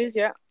national news.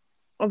 Yeah.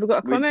 Have we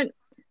got a we, comment?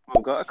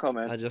 we've got a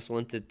comment. I just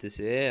wanted to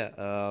say,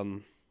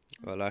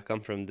 well, I come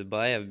from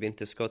Dubai. I've been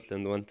to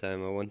Scotland one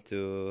time. I went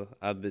to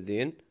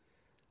Aberdeen.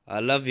 I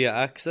love your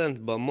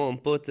accent, but more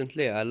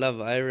importantly, I love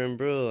Iron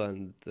Brew,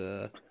 and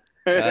yeah,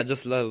 I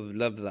just love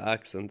the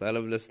accent. I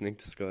love listening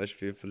to Scottish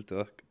people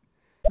talk.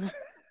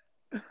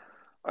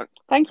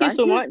 Thank you Thank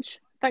so you. much.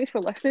 Thanks for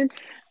listening.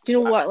 Do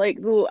you know what?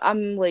 Like, though,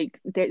 I'm like,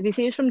 they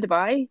say it's from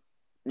Dubai.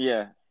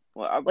 Yeah.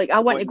 Well, Like, I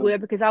want to went go no, there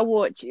because I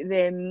watch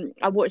them.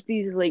 I watch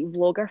these like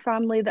vlogger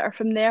family that are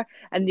from there,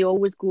 and they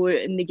always go out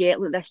and they get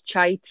like this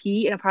chai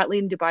tea. And apparently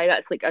in Dubai,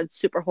 that's like a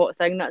super hot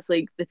thing. That's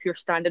like the pure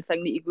standard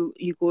thing that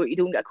you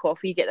don't get a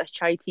coffee, you get this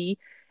chai tea.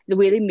 The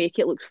way they make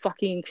it looks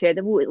fucking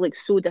incredible. It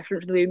looks so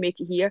different from the way we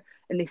make it here,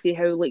 and they say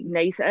how like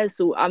nice it is.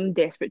 So I'm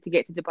desperate to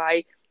get to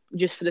Dubai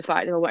just for the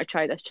fact that I want to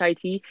try this chai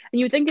tea. And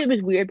you would think it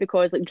was weird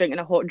because like drinking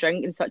a hot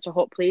drink in such a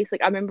hot place.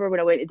 Like I remember when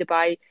I went to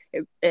Dubai,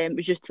 it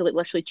was just to like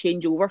literally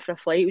change over for a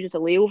flight. It was just a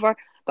layover.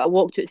 But I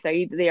walked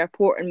outside the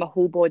airport and my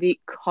whole body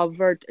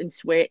covered in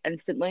sweat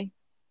instantly.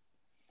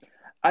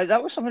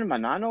 that was something my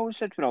nan always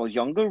said when I was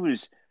younger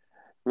was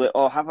like,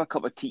 oh, have a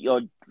cup of tea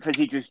or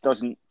fizzy juice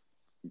doesn't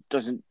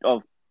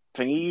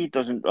thingy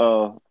doesn't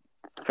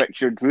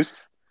fix your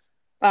juice.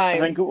 I I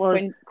think it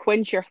was.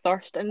 quench your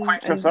thirst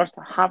Quench your and thirst,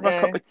 have a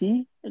cup uh, of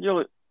tea. And you're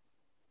like,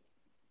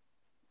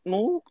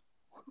 no.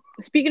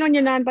 speaking on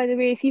your nan, by the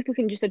way, see if we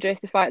can just address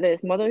the fact that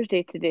it's Mother's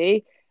Day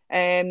today.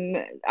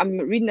 I'm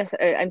reading this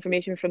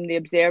information from the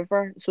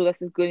Observer, so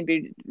this is going to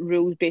be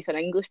rules based on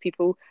English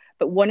people.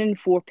 But 1 in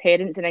 4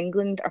 parents in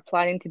England are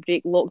planning to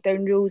break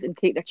lockdown rules and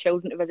take their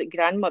children to visit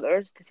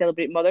grandmothers to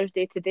celebrate Mother's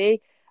Day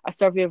today. A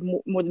survey of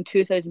more than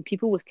 2,000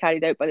 people was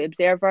carried out by the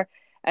Observer,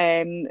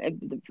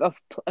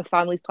 of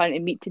families planning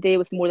to meet today,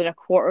 with more than a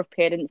quarter of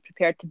parents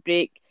prepared to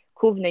break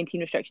COVID-19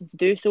 restrictions to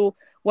do so.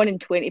 1 in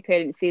 20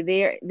 parents say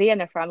they and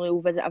their family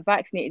will visit a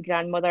vaccinated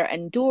grandmother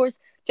indoors.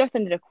 Just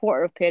under a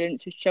quarter of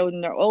parents whose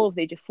children are all of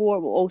the age of 4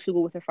 will also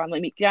go with their family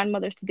to meet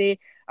grandmothers today.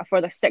 A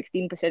further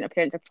 16% of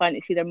parents are planning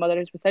to see their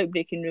mothers without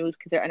breaking rules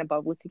because they're in a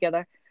bubble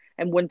together,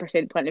 and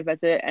 1% plan to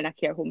visit in a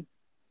care home.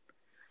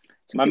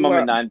 So My mum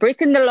and dad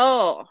breaking the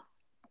law.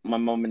 My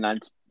mum and dad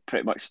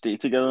pretty much stay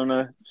together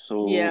now,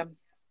 so Yeah.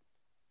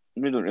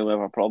 we don't really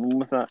have a problem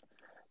with that.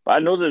 But I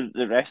know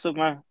the rest of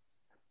my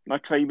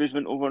tribe has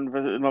went over and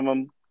visited my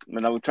mum,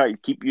 and I will try to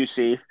keep you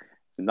safe,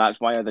 and that's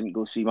why I didn't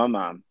go see my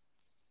mum.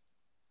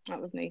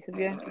 That was nice of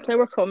you.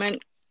 Flower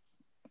comment.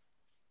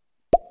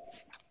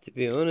 To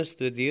be honest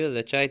with you,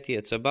 the chai tea,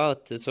 it's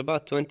about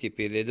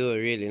 20p. They do it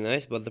really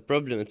nice, but the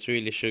problem, it's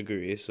really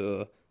sugary,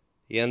 so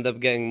you end up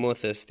getting more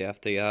thirsty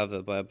after you have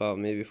it by about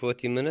maybe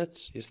 40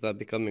 minutes. You start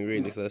becoming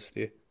really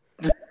thirsty.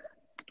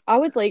 I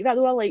would like that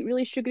though. I like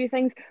really sugary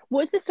things.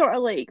 What's the sort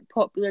of like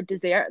popular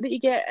dessert that you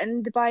get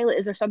in Dubai? Like,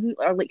 is there something,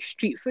 or like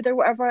street food or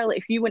whatever? Like,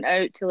 if you went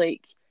out to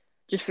like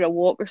just for a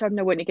walk or something,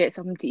 or went to get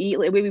something to eat,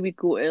 like maybe we'd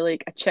go to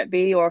like a Chip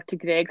Bay or to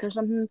Greg's or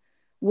something.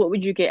 What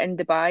would you get in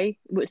Dubai?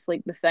 What's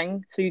like the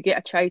thing? So you get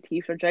a chai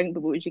tea for a drink,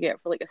 but what would you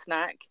get for like a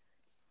snack?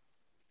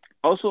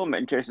 Also, I'm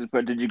interested,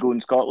 where did you go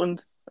in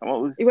Scotland? And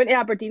what was You went to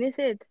Aberdeen, I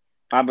said.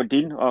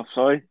 Aberdeen? Oh,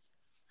 sorry.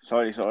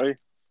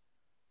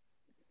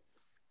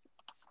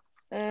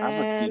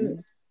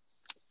 Aberdeen.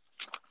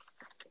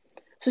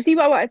 So see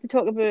what I wanted to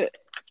talk about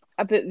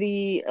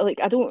the like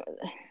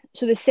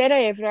so the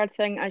Sarah Everard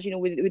thing, as you know,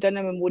 we done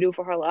a memorial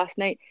for her last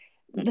night.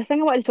 The thing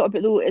I wanted to talk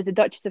about though is the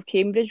Duchess of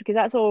Cambridge, because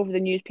that's all over the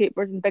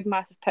newspapers and big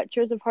massive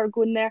pictures of her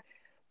going there.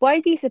 Why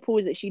do you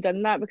suppose that she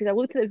done that? Because I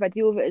looked at the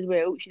video of it as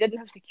well. She didn't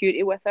have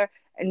security with her,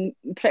 and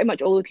pretty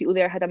much all the people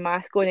there had a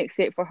mask on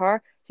except for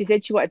her. She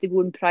said she wanted to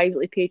go and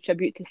privately pay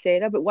tribute to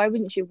Sarah, but why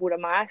wouldn't she have worn a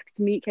mask?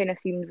 To me, it kind of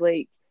seems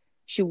like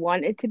she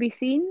wanted to be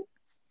seen.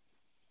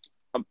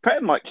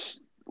 Pretty much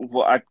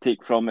what I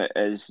take from it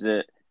is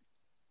that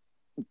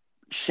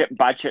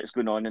bad shit's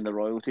going on in the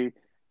royalty,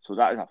 so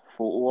that is a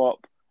photo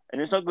op,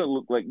 and it's not going to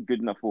look like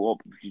good in a photo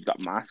op if she's got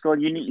a mask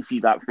on. You need to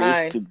see that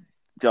face to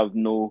have to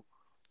know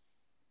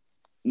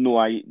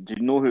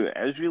who it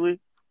is, really.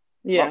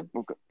 Yeah.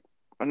 Okay.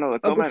 Another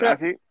comment, I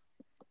think.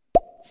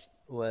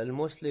 Well,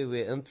 mostly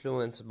we're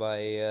influenced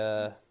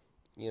by,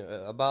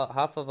 about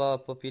half of our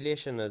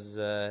population is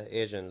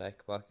Asian,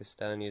 like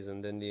Pakistanis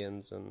and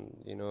Indians, and,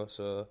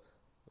 so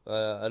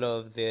a lot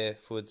of their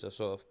foods are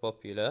sort of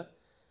popular.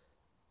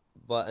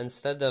 But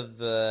instead of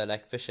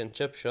like fish and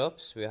chip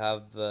shops, we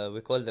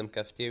call them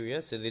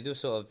cafeterias. So they do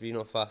sort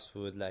of, fast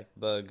food like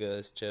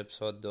burgers, chips,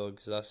 hot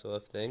dogs, that sort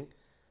of thing.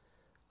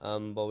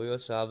 But we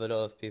also have a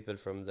lot of people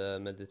from the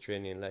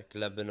Mediterranean, like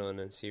Lebanon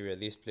and Syria,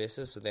 these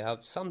places. So they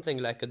have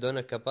something like a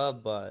doner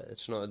kebab, but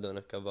it's not a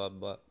doner kebab,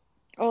 but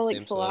like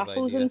same sort of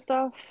falafels idea. and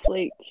stuff,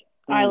 like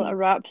a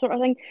wrap sort of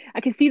thing.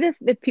 I can see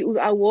the people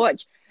that I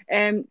watch.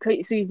 So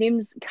his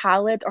name's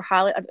Khalid or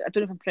Khalid. I don't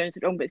know if I'm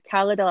pronouncing it wrong, but it's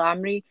Khalid Al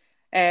Amri.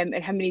 And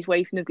him and his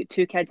wife, and they've got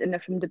 2 kids, and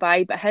they're from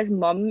Dubai. But his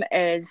mum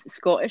is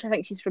Scottish. I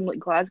think she's from like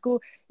Glasgow.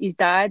 His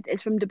dad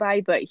is from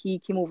Dubai, but he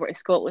came over to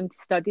Scotland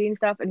to study and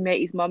stuff, and met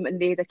his mum,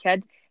 and they had a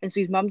kid. And so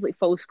his mum's like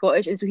full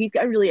Scottish, and so he's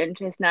got a really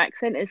interesting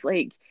accent. It's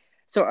like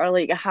sort of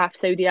like a half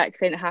Saudi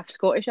accent, a half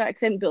Scottish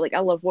accent. But like I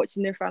love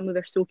watching their family.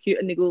 They're so cute,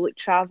 and they go like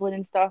traveling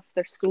and stuff.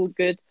 They're so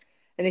good.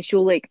 And they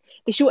show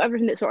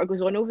everything that sort of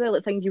goes on over there,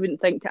 like things you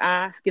wouldn't think to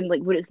ask, and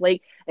like what it's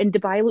like. And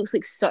Dubai looks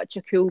like such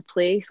a cool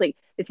place. Like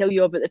they tell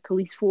you about the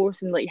police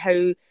force and like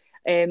how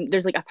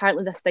there's like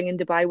apparently this thing in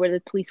Dubai where the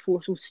police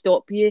force will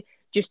stop you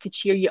just to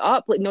cheer you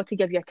up, like not to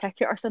give you a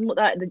ticket or something like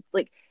that. And,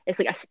 like it's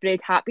like a spread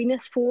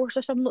happiness force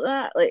or something like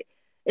that. Like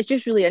it's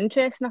just really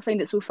interesting. I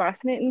find it so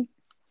fascinating.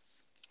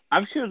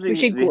 I'm sure we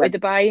should go to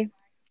Dubai.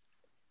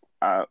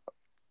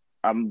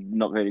 I'm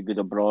not very good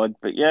abroad,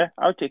 but yeah,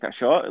 I'll take a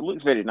shot. It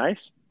looks very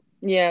nice.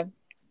 Yeah,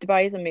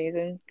 Dubai is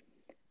amazing.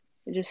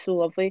 It's just so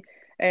lovely.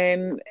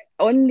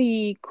 On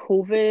the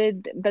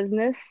COVID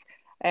business,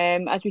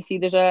 as we see,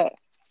 there's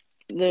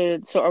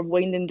the sort of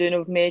winding down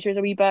of measures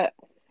a wee bit.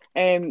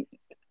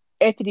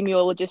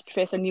 Epidemiologist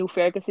Professor Neil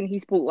Ferguson, he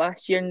spoke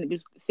last year and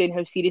was saying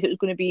how serious it was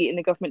going to be, and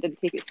the government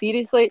didn't take it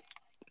seriously.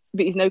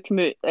 But he's now come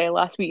out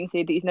last week and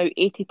said that he's now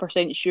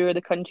 80% sure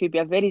the country will be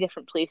a very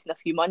different place in a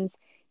few months.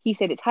 He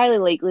said it's highly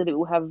likely that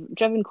we'll have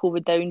driven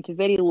COVID down to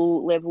very low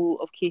level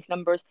of case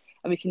numbers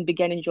and we can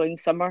begin enjoying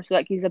summer. So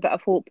that gives a bit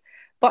of hope.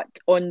 But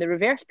on the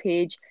reverse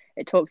page,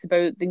 it talks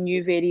about the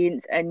new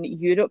variants in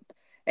Europe.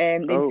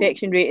 The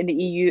infection rate in the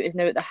EU is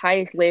now at the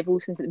highest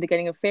level since at the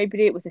beginning of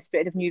February, with the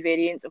spread of new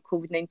variants of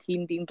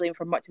COVID-19 being blamed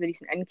for much of the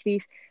recent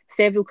increase.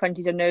 Several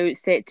countries are now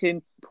set to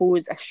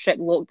impose a strict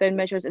lockdown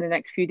measures in the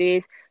next few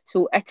days.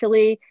 So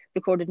Italy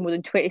recorded more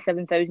than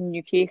 27,000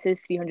 new cases,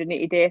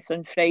 380 deaths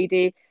on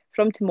Friday.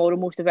 From tomorrow,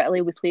 most of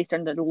Italy will be placed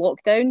under the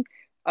lockdown.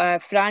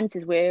 France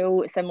as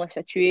well, similar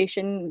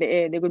situation.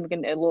 They're going to be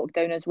into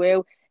lockdown as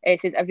well.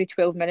 It says every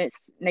 12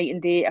 minutes, night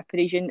and day, a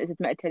Parisian is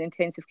admitted to an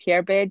intensive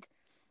care bed.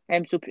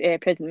 So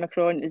President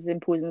Macron is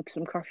imposing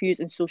some curfews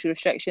and social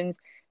restrictions.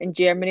 In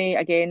Germany,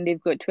 again,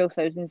 they've got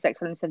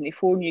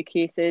 12,674 new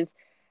cases.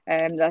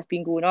 That's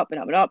been going up and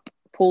up and up.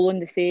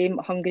 Poland, the same.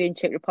 Hungary and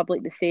Czech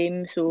Republic, the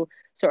same. So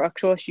sort of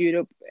across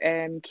Europe,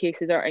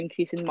 cases are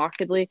increasing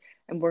markedly.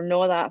 And we're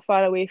not that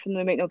far away from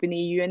them. We might not be in the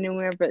EU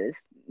anywhere, but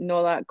it's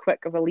not that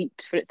quick of a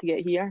leap for it to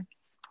get here.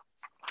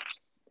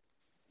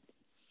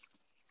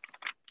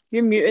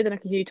 You're muted and I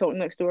can hear you talking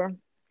next door.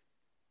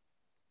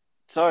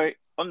 Sorry,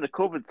 on the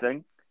COVID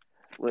thing,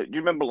 like, do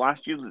you remember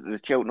last year that the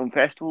Cheltenham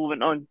Festival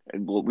went on?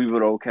 And we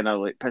were all kind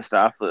of like pissed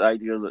off at the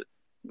idea that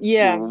we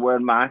were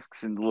wearing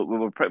masks and we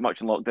were pretty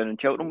much in lockdown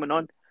and Cheltenham went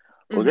on.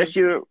 Well, this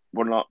year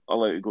we're not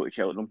allowed to go to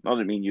Cheltenham. Not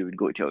that I mean you would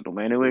go to Cheltenham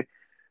anyway.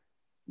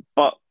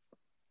 But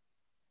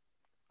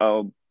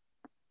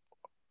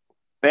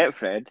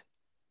Betfred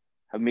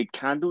have made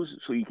candles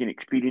so you can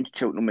experience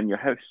Cheltenham in your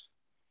house.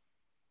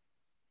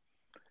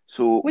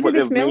 So what do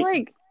they smell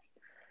like?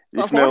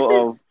 The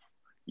smell of,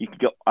 you can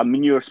get a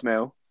manure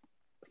smell.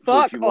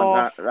 Fuck so if you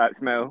off. want that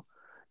smell,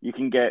 you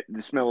can get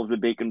the smell of the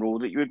bacon roll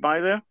that you would buy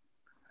there.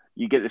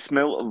 You get the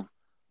smell of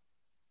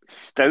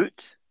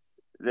stout.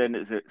 Then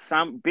it's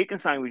bacon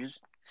sandwiches,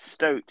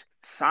 stout,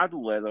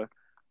 saddle leather,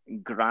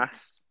 and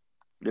grass.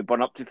 They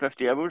burn up to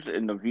 50 hours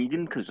and they're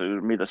vegan because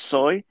they're made of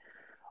soy.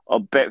 Or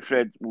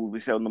Betfred will be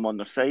selling them on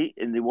their site,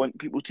 and they want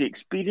people to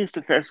experience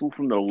the festival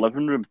from their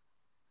living room.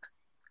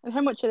 And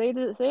how much are they,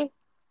 does it say?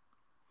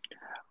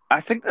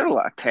 I think they're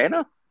like a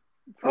tenner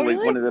for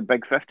really? one of the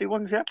big 50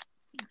 ones, yeah.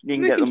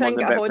 You can try and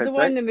get a hold of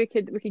one and we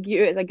could give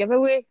you it as a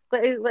giveaway.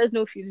 Let us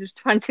know if you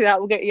just fancy that.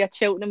 We'll get you a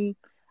Cheltenham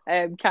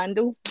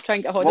candle. Try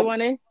and get a hold of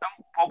one, eh?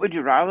 What would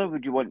you rather?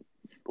 Would you want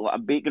like a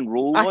bacon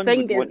roll one?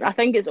 I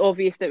think it's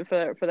obvious that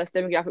for this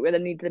demographic whether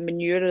they need the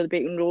manure or the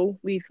bacon roll.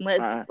 Please can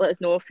let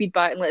us know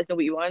feedback and let us know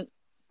what you want.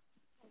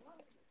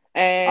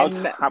 I was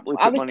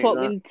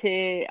talking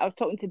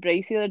to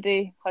Bryce the other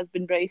day,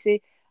 husband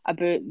Brycey,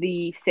 about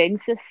the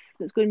census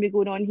that's going to be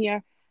going on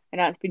here, and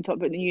that's been talked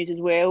about in the news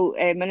as well.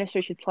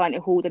 Ministers should plan to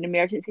hold an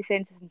emergency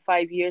census in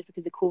 5 years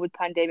because the COVID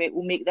pandemic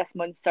will make this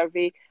month's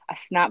survey a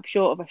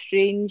snapshot of a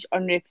strange,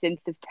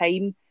 unrepresentative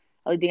time,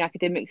 a leading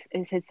academic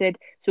has said.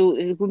 So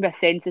there's going to be a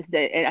census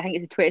that I think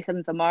it's the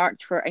 27th of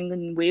March for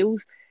England and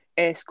Wales.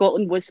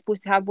 Scotland was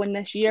supposed to have one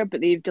this year,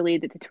 but they've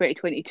delayed it to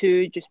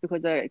 2022 just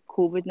because of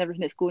COVID and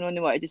everything that's going on.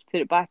 They want to just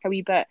put it back a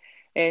wee bit.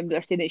 But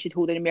they're saying they should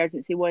hold an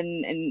emergency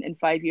one in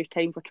 5 years'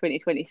 time for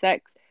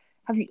 2026.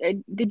 Have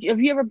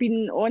you ever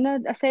been on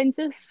a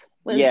census?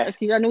 Yes.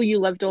 I know you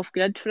lived off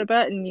grid for a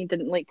bit and you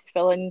didn't like to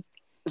fill in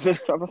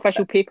sort of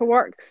official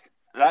paperwork.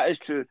 That is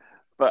true,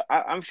 but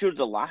I'm sure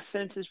the last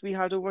census we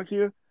had over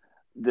here,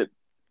 that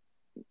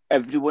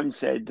everyone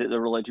said that the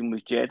religion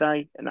was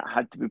Jedi and it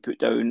had to be put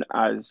down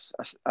as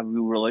a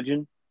real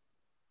religion.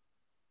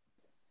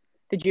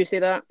 Did you say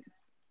that?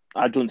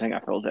 I don't think I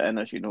filled it in,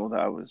 as you know, that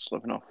I was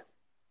living off.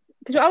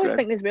 Because I was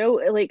thinking as well,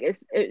 like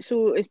it's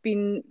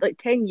been like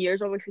 10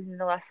 years obviously since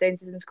the last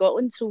census in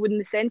Scotland. So when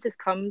the census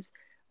comes,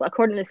 like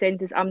according to the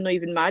census, I'm not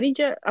even married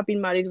yet. I've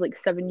been married like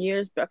 7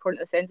 years, but according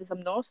to the census,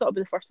 I'm not. So that'll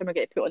be the first time I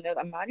get to put on there that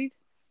I'm married.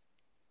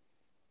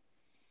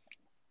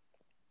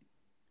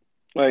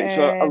 Right,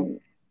 so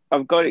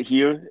I've got it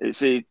here.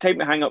 It's a time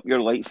to hang up your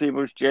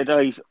lightsabers.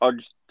 Jedi's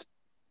urge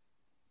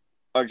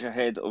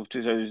ahead of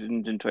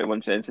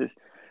 2021 census.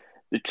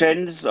 The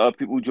trends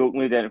people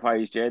jokingly identify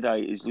as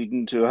Jedi is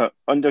leading to an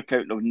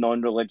undercount of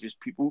non-religious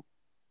people.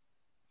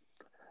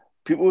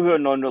 People who are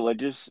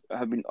non-religious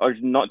have been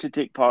urged not to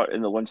take part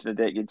in the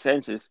once-in-a-decade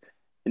census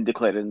and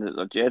declaring that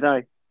they're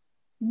Jedi.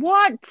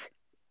 What?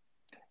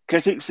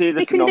 Critics say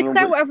they can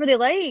declare whatever they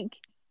like.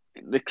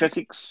 The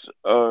critics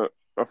are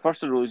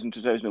first arose in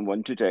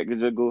 2001, 2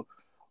 decades ago,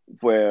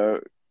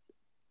 where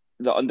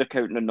the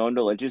undercounting of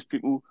non-religious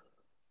people,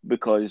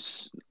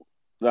 because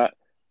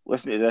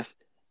listen to this,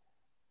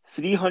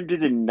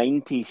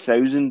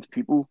 390,000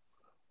 people,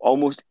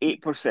 almost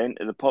 8%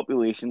 of the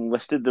population,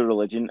 listed their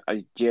religion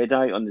as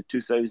Jedi on the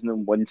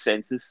 2001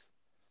 census.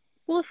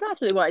 Well, if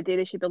that's what they want to do,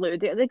 they should be allowed to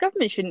do it. The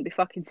government shouldn't be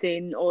fucking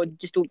saying, oh,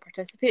 just don't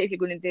participate if you're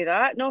going to do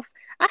that. No,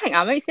 I think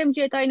I might say I'm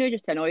Jedi now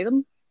just to annoy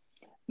them.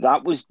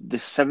 That was the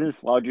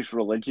 7th largest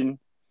religion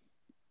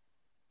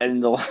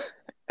in the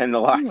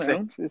last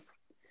census.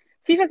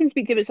 See if I can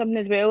speak to you about something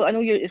as well. I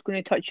know it's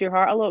going to touch your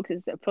heart a lot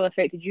because it's probably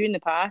affected you in the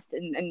past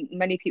and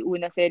many people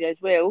in this area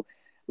as well.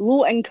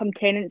 Low-income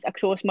tenants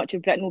across much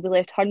of Britain will be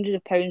left hundreds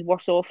of pounds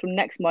worse off from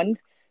next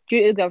month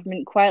due to the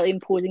government quietly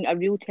imposing a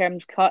real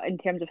terms cut in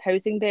terms of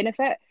housing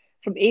benefit.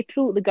 From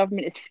April, the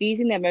government is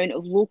freezing the amount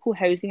of local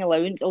housing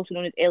allowance, also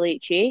known as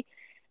LHA,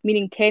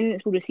 meaning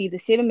tenants will receive the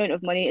same amount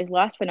of money as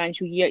last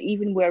financial year,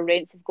 even where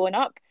rents have gone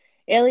up.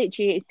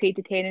 LHA is paid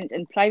to tenants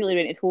in privately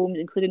rented homes,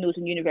 including those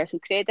on universal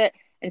credit.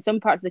 In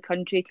some parts of the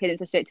country,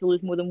 tenants are set to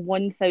lose more than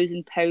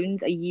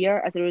 £1,000 a year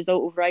as a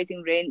result of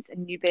rising rents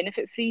and new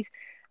benefit freeze.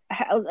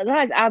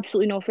 That is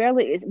absolutely not fair.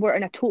 Like, we're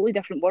in a totally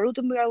different world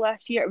than we were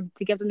last year.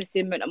 To give them the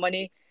same amount of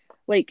money,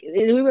 like the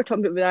way we were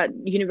talking about with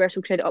that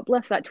universal credit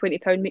uplift, that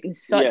 £20 making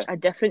such a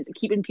difference,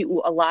 keeping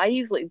people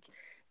alive, like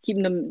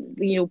keeping them,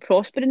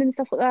 prospering and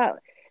stuff like that.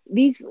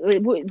 these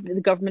like, what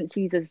the government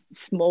sees as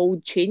small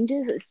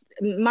changes, it's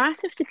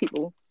massive to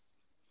people.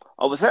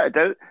 Oh, without a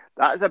doubt,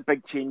 that is a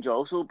big change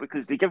also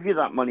because they give you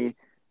that money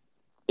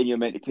and you're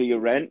meant to pay your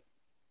rent.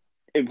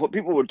 And what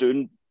people were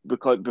doing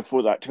because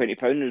before that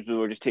 £20 is they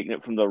were just taking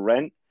it from their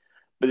rent,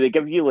 but they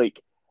give you like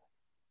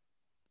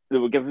they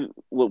will give you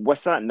well,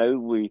 with that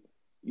now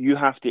you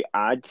have to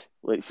add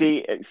like say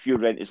if your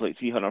rent is like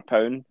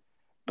 £300,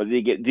 but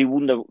they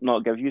will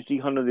not give you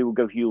 300, they will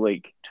give you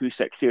like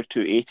 260 or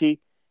 280,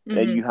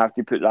 and you have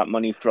to put that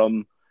money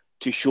from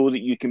to show that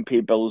you can pay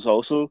bills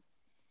also,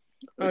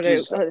 All which right.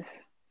 is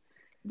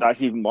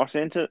that's even worse,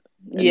 isn't it?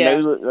 And Yeah.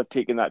 now that they're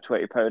taking that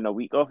 £20 a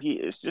week off you,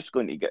 it's just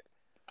going to get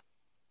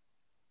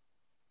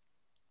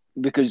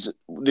because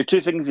the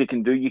two things they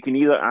can do, you can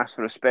either ask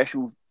for a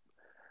special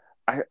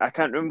I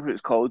can't remember what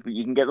it's called, but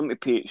you can get them to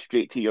pay it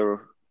straight to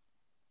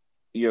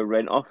your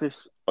rent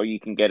office, or you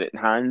can get it in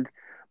hand.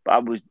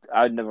 But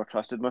I'd never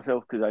trusted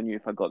myself because I knew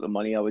if I got the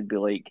money, I would be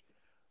like,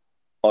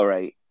 all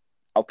right,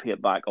 I'll pay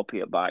it back,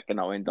 and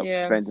I'll end up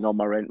Yeah. spending all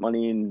my rent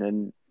money, and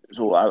then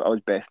so I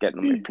was best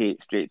getting them to pay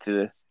it straight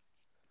to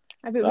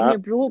But when you're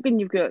broke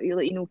and you've got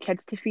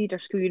kids to feed or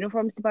school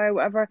uniforms to buy or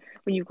whatever,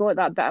 when you've got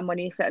that bit of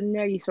money sitting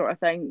there, you sort of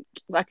think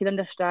I could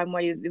understand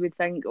why they would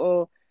think,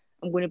 oh,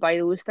 I'm going to buy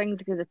those things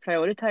because they're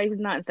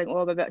prioritising that and think, oh,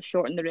 I'm a bit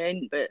short on the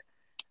rent, but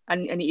I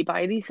need to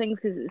buy these things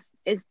because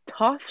it's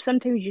tough.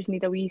 Sometimes you just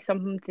need a wee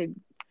something to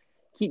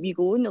keep you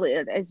going.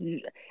 Like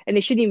and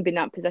they shouldn't even be in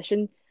that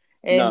position.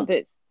 No,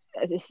 But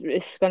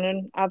it's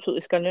stunning,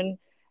 absolutely stunning.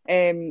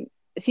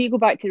 So you go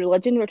back to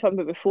religion we were talking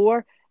about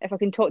before. If I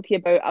can talk to you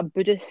about a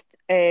Buddhist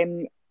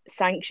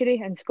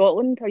sanctuary in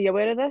Scotland, are you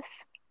aware of this?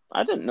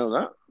 I didn't know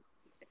that.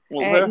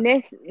 Well,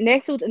 where?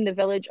 Nestled in the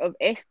village of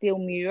Eskdale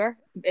Muir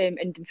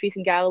in Dumfries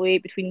and Galloway,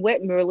 between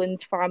wet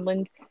moorlands,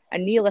 farmland,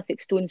 and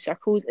Neolithic stone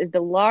circles, is the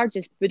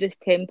largest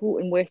Buddhist temple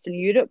in Western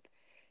Europe.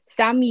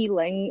 Sam Yi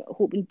Ling,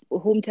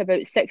 home to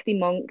about 60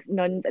 monks,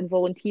 nuns, and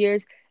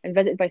volunteers, and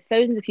visited by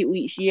thousands of people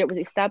each year, was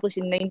established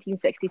in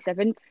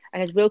 1967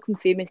 and has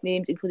welcomed famous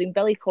names including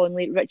Billy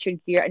Connolly, Richard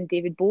Gere, and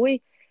David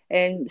Bowie.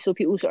 And so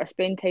people sort of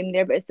spend time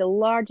there, but it's the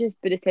largest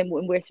Buddhist temple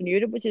in Western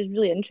Europe, which is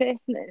really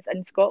interesting. It's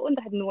in Scotland.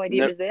 I had no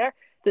idea it was there.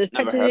 There's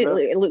Never pictures of heard it. of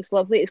it. It looks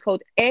lovely. It's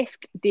called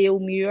Eskdale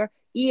Muir,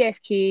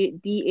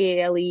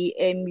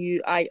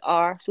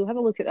 ESKDALEMUIR. So have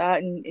a look at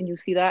that and you'll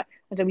see that.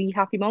 There's a wee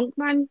happy monk,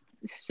 man.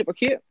 It's super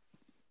cute.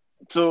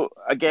 So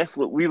I guess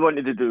look, we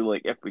wanted to do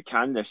like if we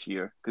can this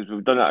year because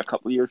we've done it a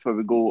couple of years where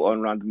we go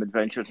on random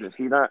adventures and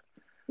see that.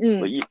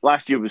 Like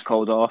last year was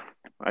called off,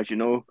 as you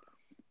know,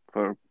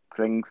 for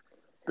things.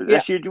 But Yeah.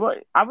 this year, do you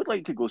want? I would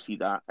like to go see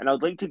that, and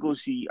I'd like to go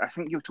see. I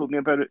think you've told me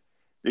about it.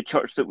 The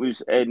church that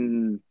was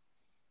in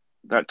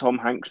that Tom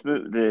Hanks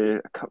book,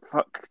 the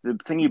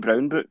Thingy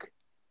Brown book.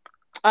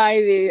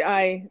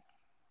 Aye.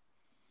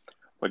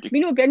 What do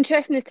You know, it'd be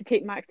interesting is to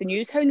take Max the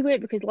Newshound with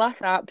it because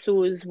last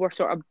episodes were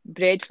sort of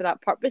bred for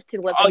that purpose to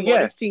live Oh in yeah,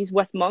 monasteries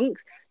with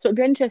monks. So it'd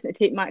be interesting to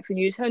take Max the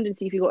Newshound and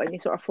see if he got any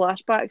sort of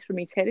flashbacks from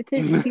his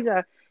heritage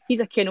because he's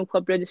a Kennel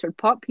Club registered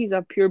pup. He's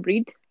a pure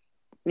breed.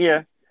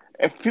 yeah.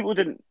 If people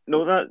didn't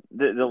know that,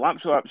 the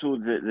Lapso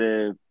episode,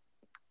 the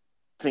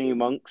Thingy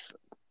monks.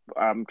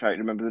 I'm trying to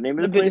remember the name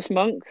of The the place. Buddhist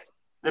monks.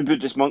 The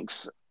Buddhist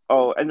monks.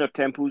 Oh, in their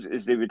temples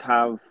is they would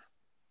have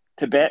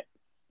Tibet.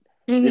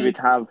 They Mm-hmm. would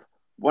have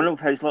one of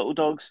his little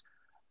dogs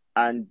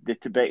and the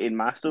Tibetan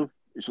Mastiff.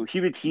 So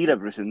he would hear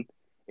everything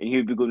and he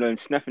would be going around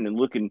sniffing and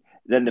looking.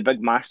 Then the big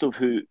Mastiff,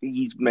 who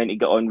he's meant to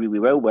get on really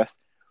well with,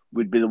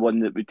 would be the one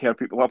that would tear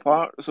people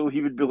apart. So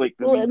he would be like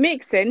the Well, it wee.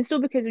 makes sense though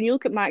because when you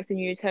look at Max the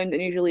Newshound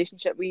and his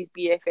relationship with his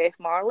BFF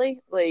Marley,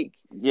 like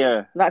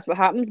Yeah, that's what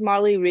happens.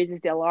 Marley raises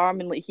the alarm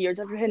and like hears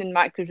everything, and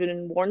Max goes in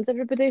and warns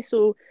everybody.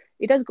 So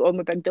he does go on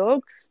with big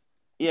dogs.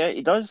 yeah,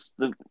 he does.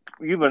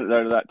 You weren't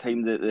there at that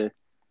time that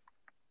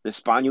the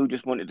Spaniel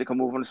just wanted to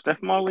come over and stiff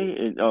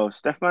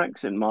stiff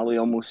Max, and Marley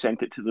almost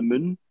sent it to the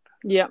moon.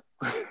 Yeah.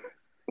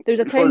 There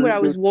was a Before time where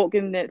I the, was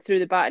walking through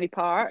the Battery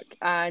Park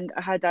and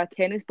I had a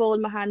tennis ball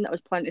in my hand that I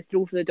was planning to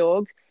throw for the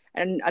dogs.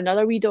 And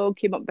another wee dog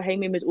came up behind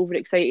me and was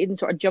overexcited and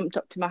sort of jumped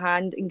up to my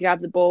hand and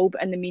grabbed the ball.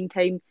 But in the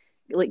meantime,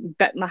 like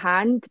bit my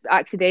hand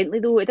accidentally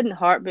though. It didn't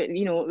hurt, but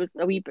it was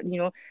a wee bit,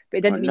 but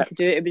it didn't mean nip. to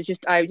do it. It was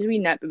just, I was a wee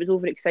nip. It was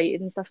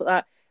overexcited and stuff like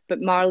that.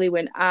 But Marley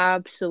went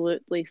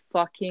absolutely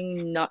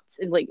fucking nuts.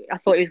 And like, I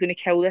thought he was going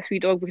to kill this wee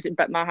dog because it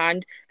bit my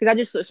hand. Because I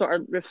just sort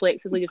of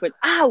reflexively just went,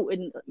 ow!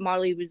 And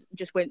Marley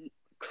just went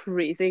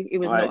crazy. He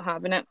was Right. not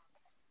having it.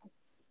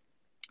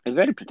 A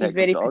very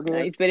protective dog.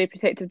 He's very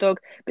protective dog.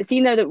 But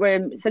see now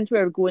that since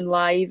we're going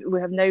live,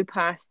 we have now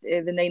passed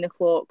the 9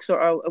 o'clock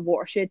sort of a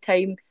watershed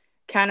time.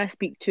 Can I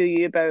speak to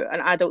you about an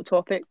adult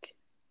topic?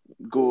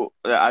 Go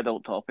the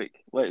adult topic.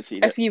 Let's see.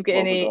 If you've got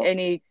What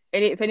we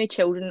got. if any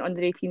children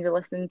under 18s are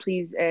listening,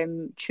 please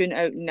tune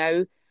out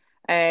now.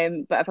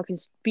 But if I can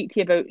speak to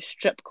you about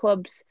strip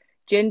clubs,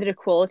 gender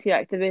equality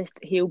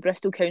activists hail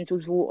Bristol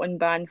Council's vote on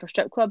ban for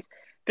strip clubs.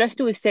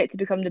 Bristol is set to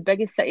become the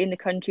biggest city in the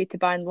country to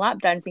ban lap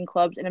dancing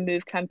clubs in a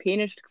move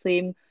campaigners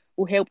claim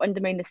will help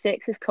undermine the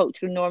sexist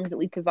cultural norms that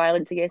lead to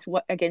violence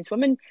against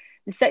women.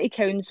 The City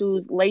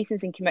Council's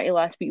licensing committee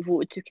last week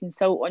voted to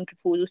consult on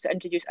proposals to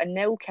introduce a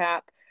nil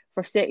cap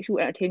for sexual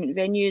entertainment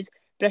venues.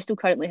 Bristol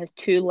currently has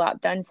 2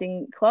 lap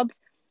dancing clubs.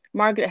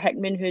 Margaret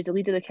Hickman, who is the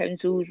leader of the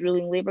council's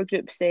ruling Labour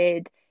group,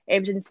 said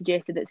evidence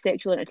suggested that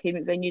sexual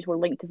entertainment venues were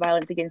linked to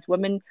violence against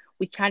women.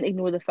 We can't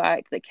ignore the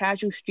fact that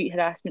casual street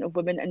harassment of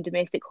women and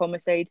domestic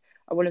homicide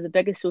are one of the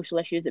biggest social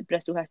issues that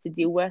Bristol has to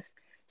deal with.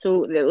 So,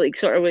 like,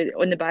 sort of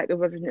on the back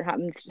of everything that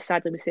happened,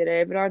 sadly, with Sarah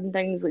Everard and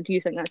things, like, do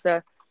you think that's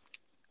a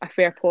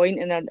fair point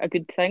and a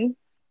good thing?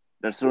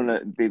 They're throwing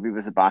a baby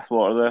with the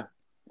bathwater there.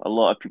 A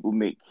lot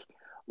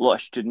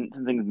of students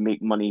and things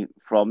make money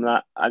from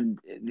that, and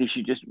they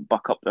should just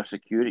buck up their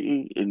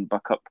security and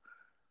buck up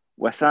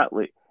with that.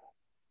 Like,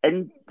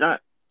 in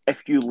that,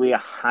 if you lay a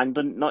hand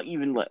on, not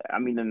even like, I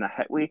mean, in a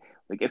hit way,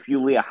 like if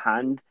you lay a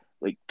hand,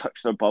 like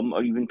touch their bum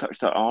or even touch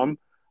their arm,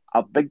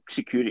 a big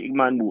security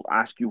man will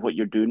ask you what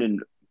you're doing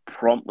and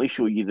promptly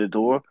show you the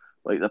door.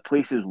 Like, the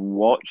place is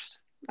watched.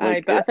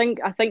 Aye, but I think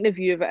the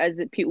view of it is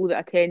that people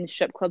that attend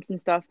strip clubs and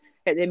stuff,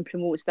 it then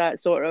promotes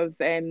that sort of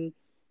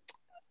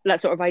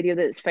idea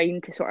that it's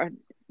fine to sort of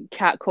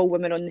catcall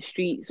women on the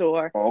streets,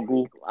 or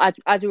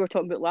as we were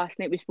talking about last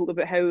night, we spoke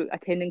about how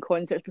attending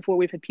concerts before,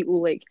 we've had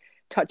people like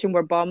touching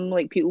their bum,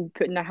 like people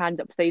putting their hands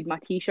upside my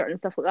t-shirt and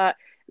stuff like that.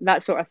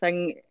 That sort of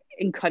thing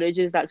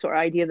encourages that sort of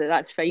idea that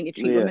that's fine to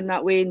treat women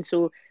that way. And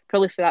so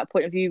probably for that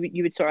point of view,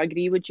 you would sort of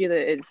agree, would you,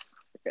 that it's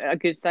a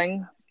good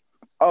thing?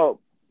 Oh,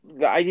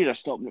 the idea of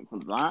stopping it for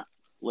that,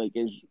 like,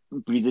 is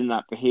breeding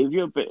that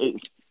behaviour, but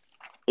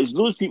it's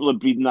those people are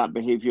breeding that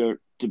behaviour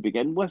to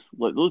begin with.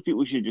 Like, those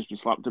people should just be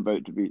slapped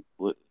about to be,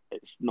 like,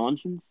 it's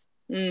nonsense.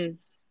 The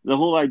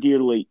whole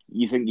idea, like,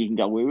 you think you can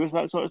get away with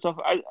that sort of stuff.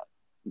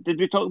 Did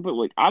we talk about,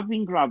 like, I've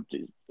been grabbed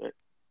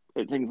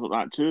at things like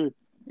that too.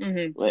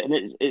 Like,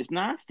 and it's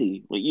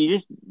nasty. Like, you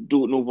just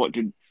don't know what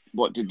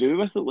to do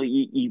with it. Like,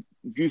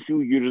 you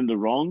feel you're in the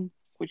wrong,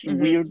 which is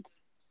weird.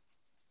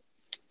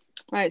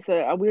 Right, it's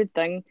a weird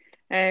thing.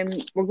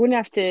 We're going to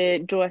have to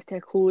draw us to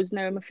a close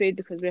now, I'm afraid,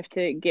 because we have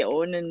to get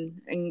on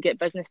and get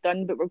business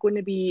done. But we're going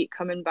to be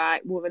coming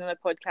back. We'll have another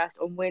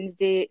podcast on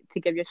Wednesday to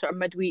give you a sort of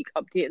midweek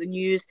update of the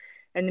news.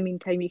 In the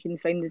meantime, you can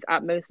find us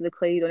at Mouth of the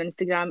Clyde on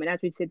Instagram. And as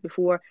we said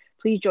before,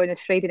 please join us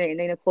Friday night at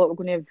 9 o'clock. We're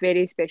going to have a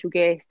very special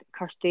guest,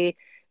 Kirsty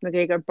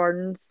McGregor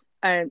Burns.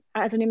 I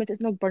don't know,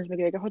 it's not Burns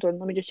McGregor. Hold on,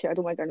 let me just check. I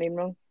don't want to get her name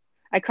wrong.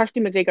 Kirsty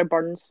McGregor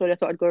Burns. Sorry, I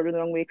thought I'd got it the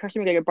wrong way. Kirsty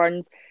McGregor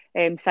Burns,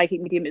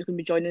 psychic medium, is going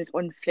to be joining us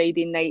on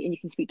Friday night, and you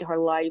can speak to her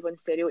live on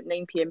stereo at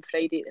 9 p.m.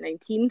 Friday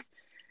the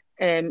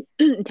 19th.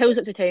 Until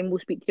such a time, we'll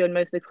speak to you on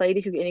Mouth of the Clyde.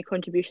 If you've got any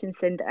contributions,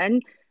 send it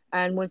in.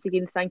 And once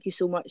again, thank you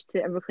so much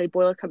to Inverclyde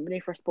Boiler Company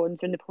for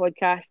sponsoring the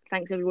podcast.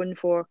 Thanks everyone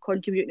for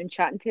contributing and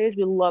chatting to us.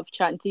 We love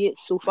chatting to you.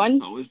 It's so fun.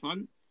 It's always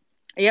fun.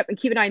 Yep, and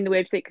keep an eye on the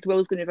website because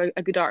Will's going to have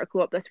a good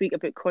article up this week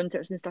about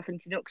concerts and stuff in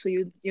Chinook, so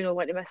you don't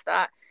want to miss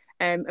that.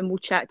 And we'll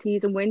chat to you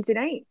on Wednesday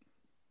night.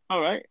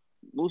 All right.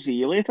 We'll see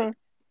you later.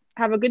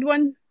 Have a good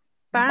one.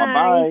 Bye.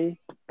 Bye-bye.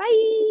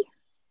 Bye.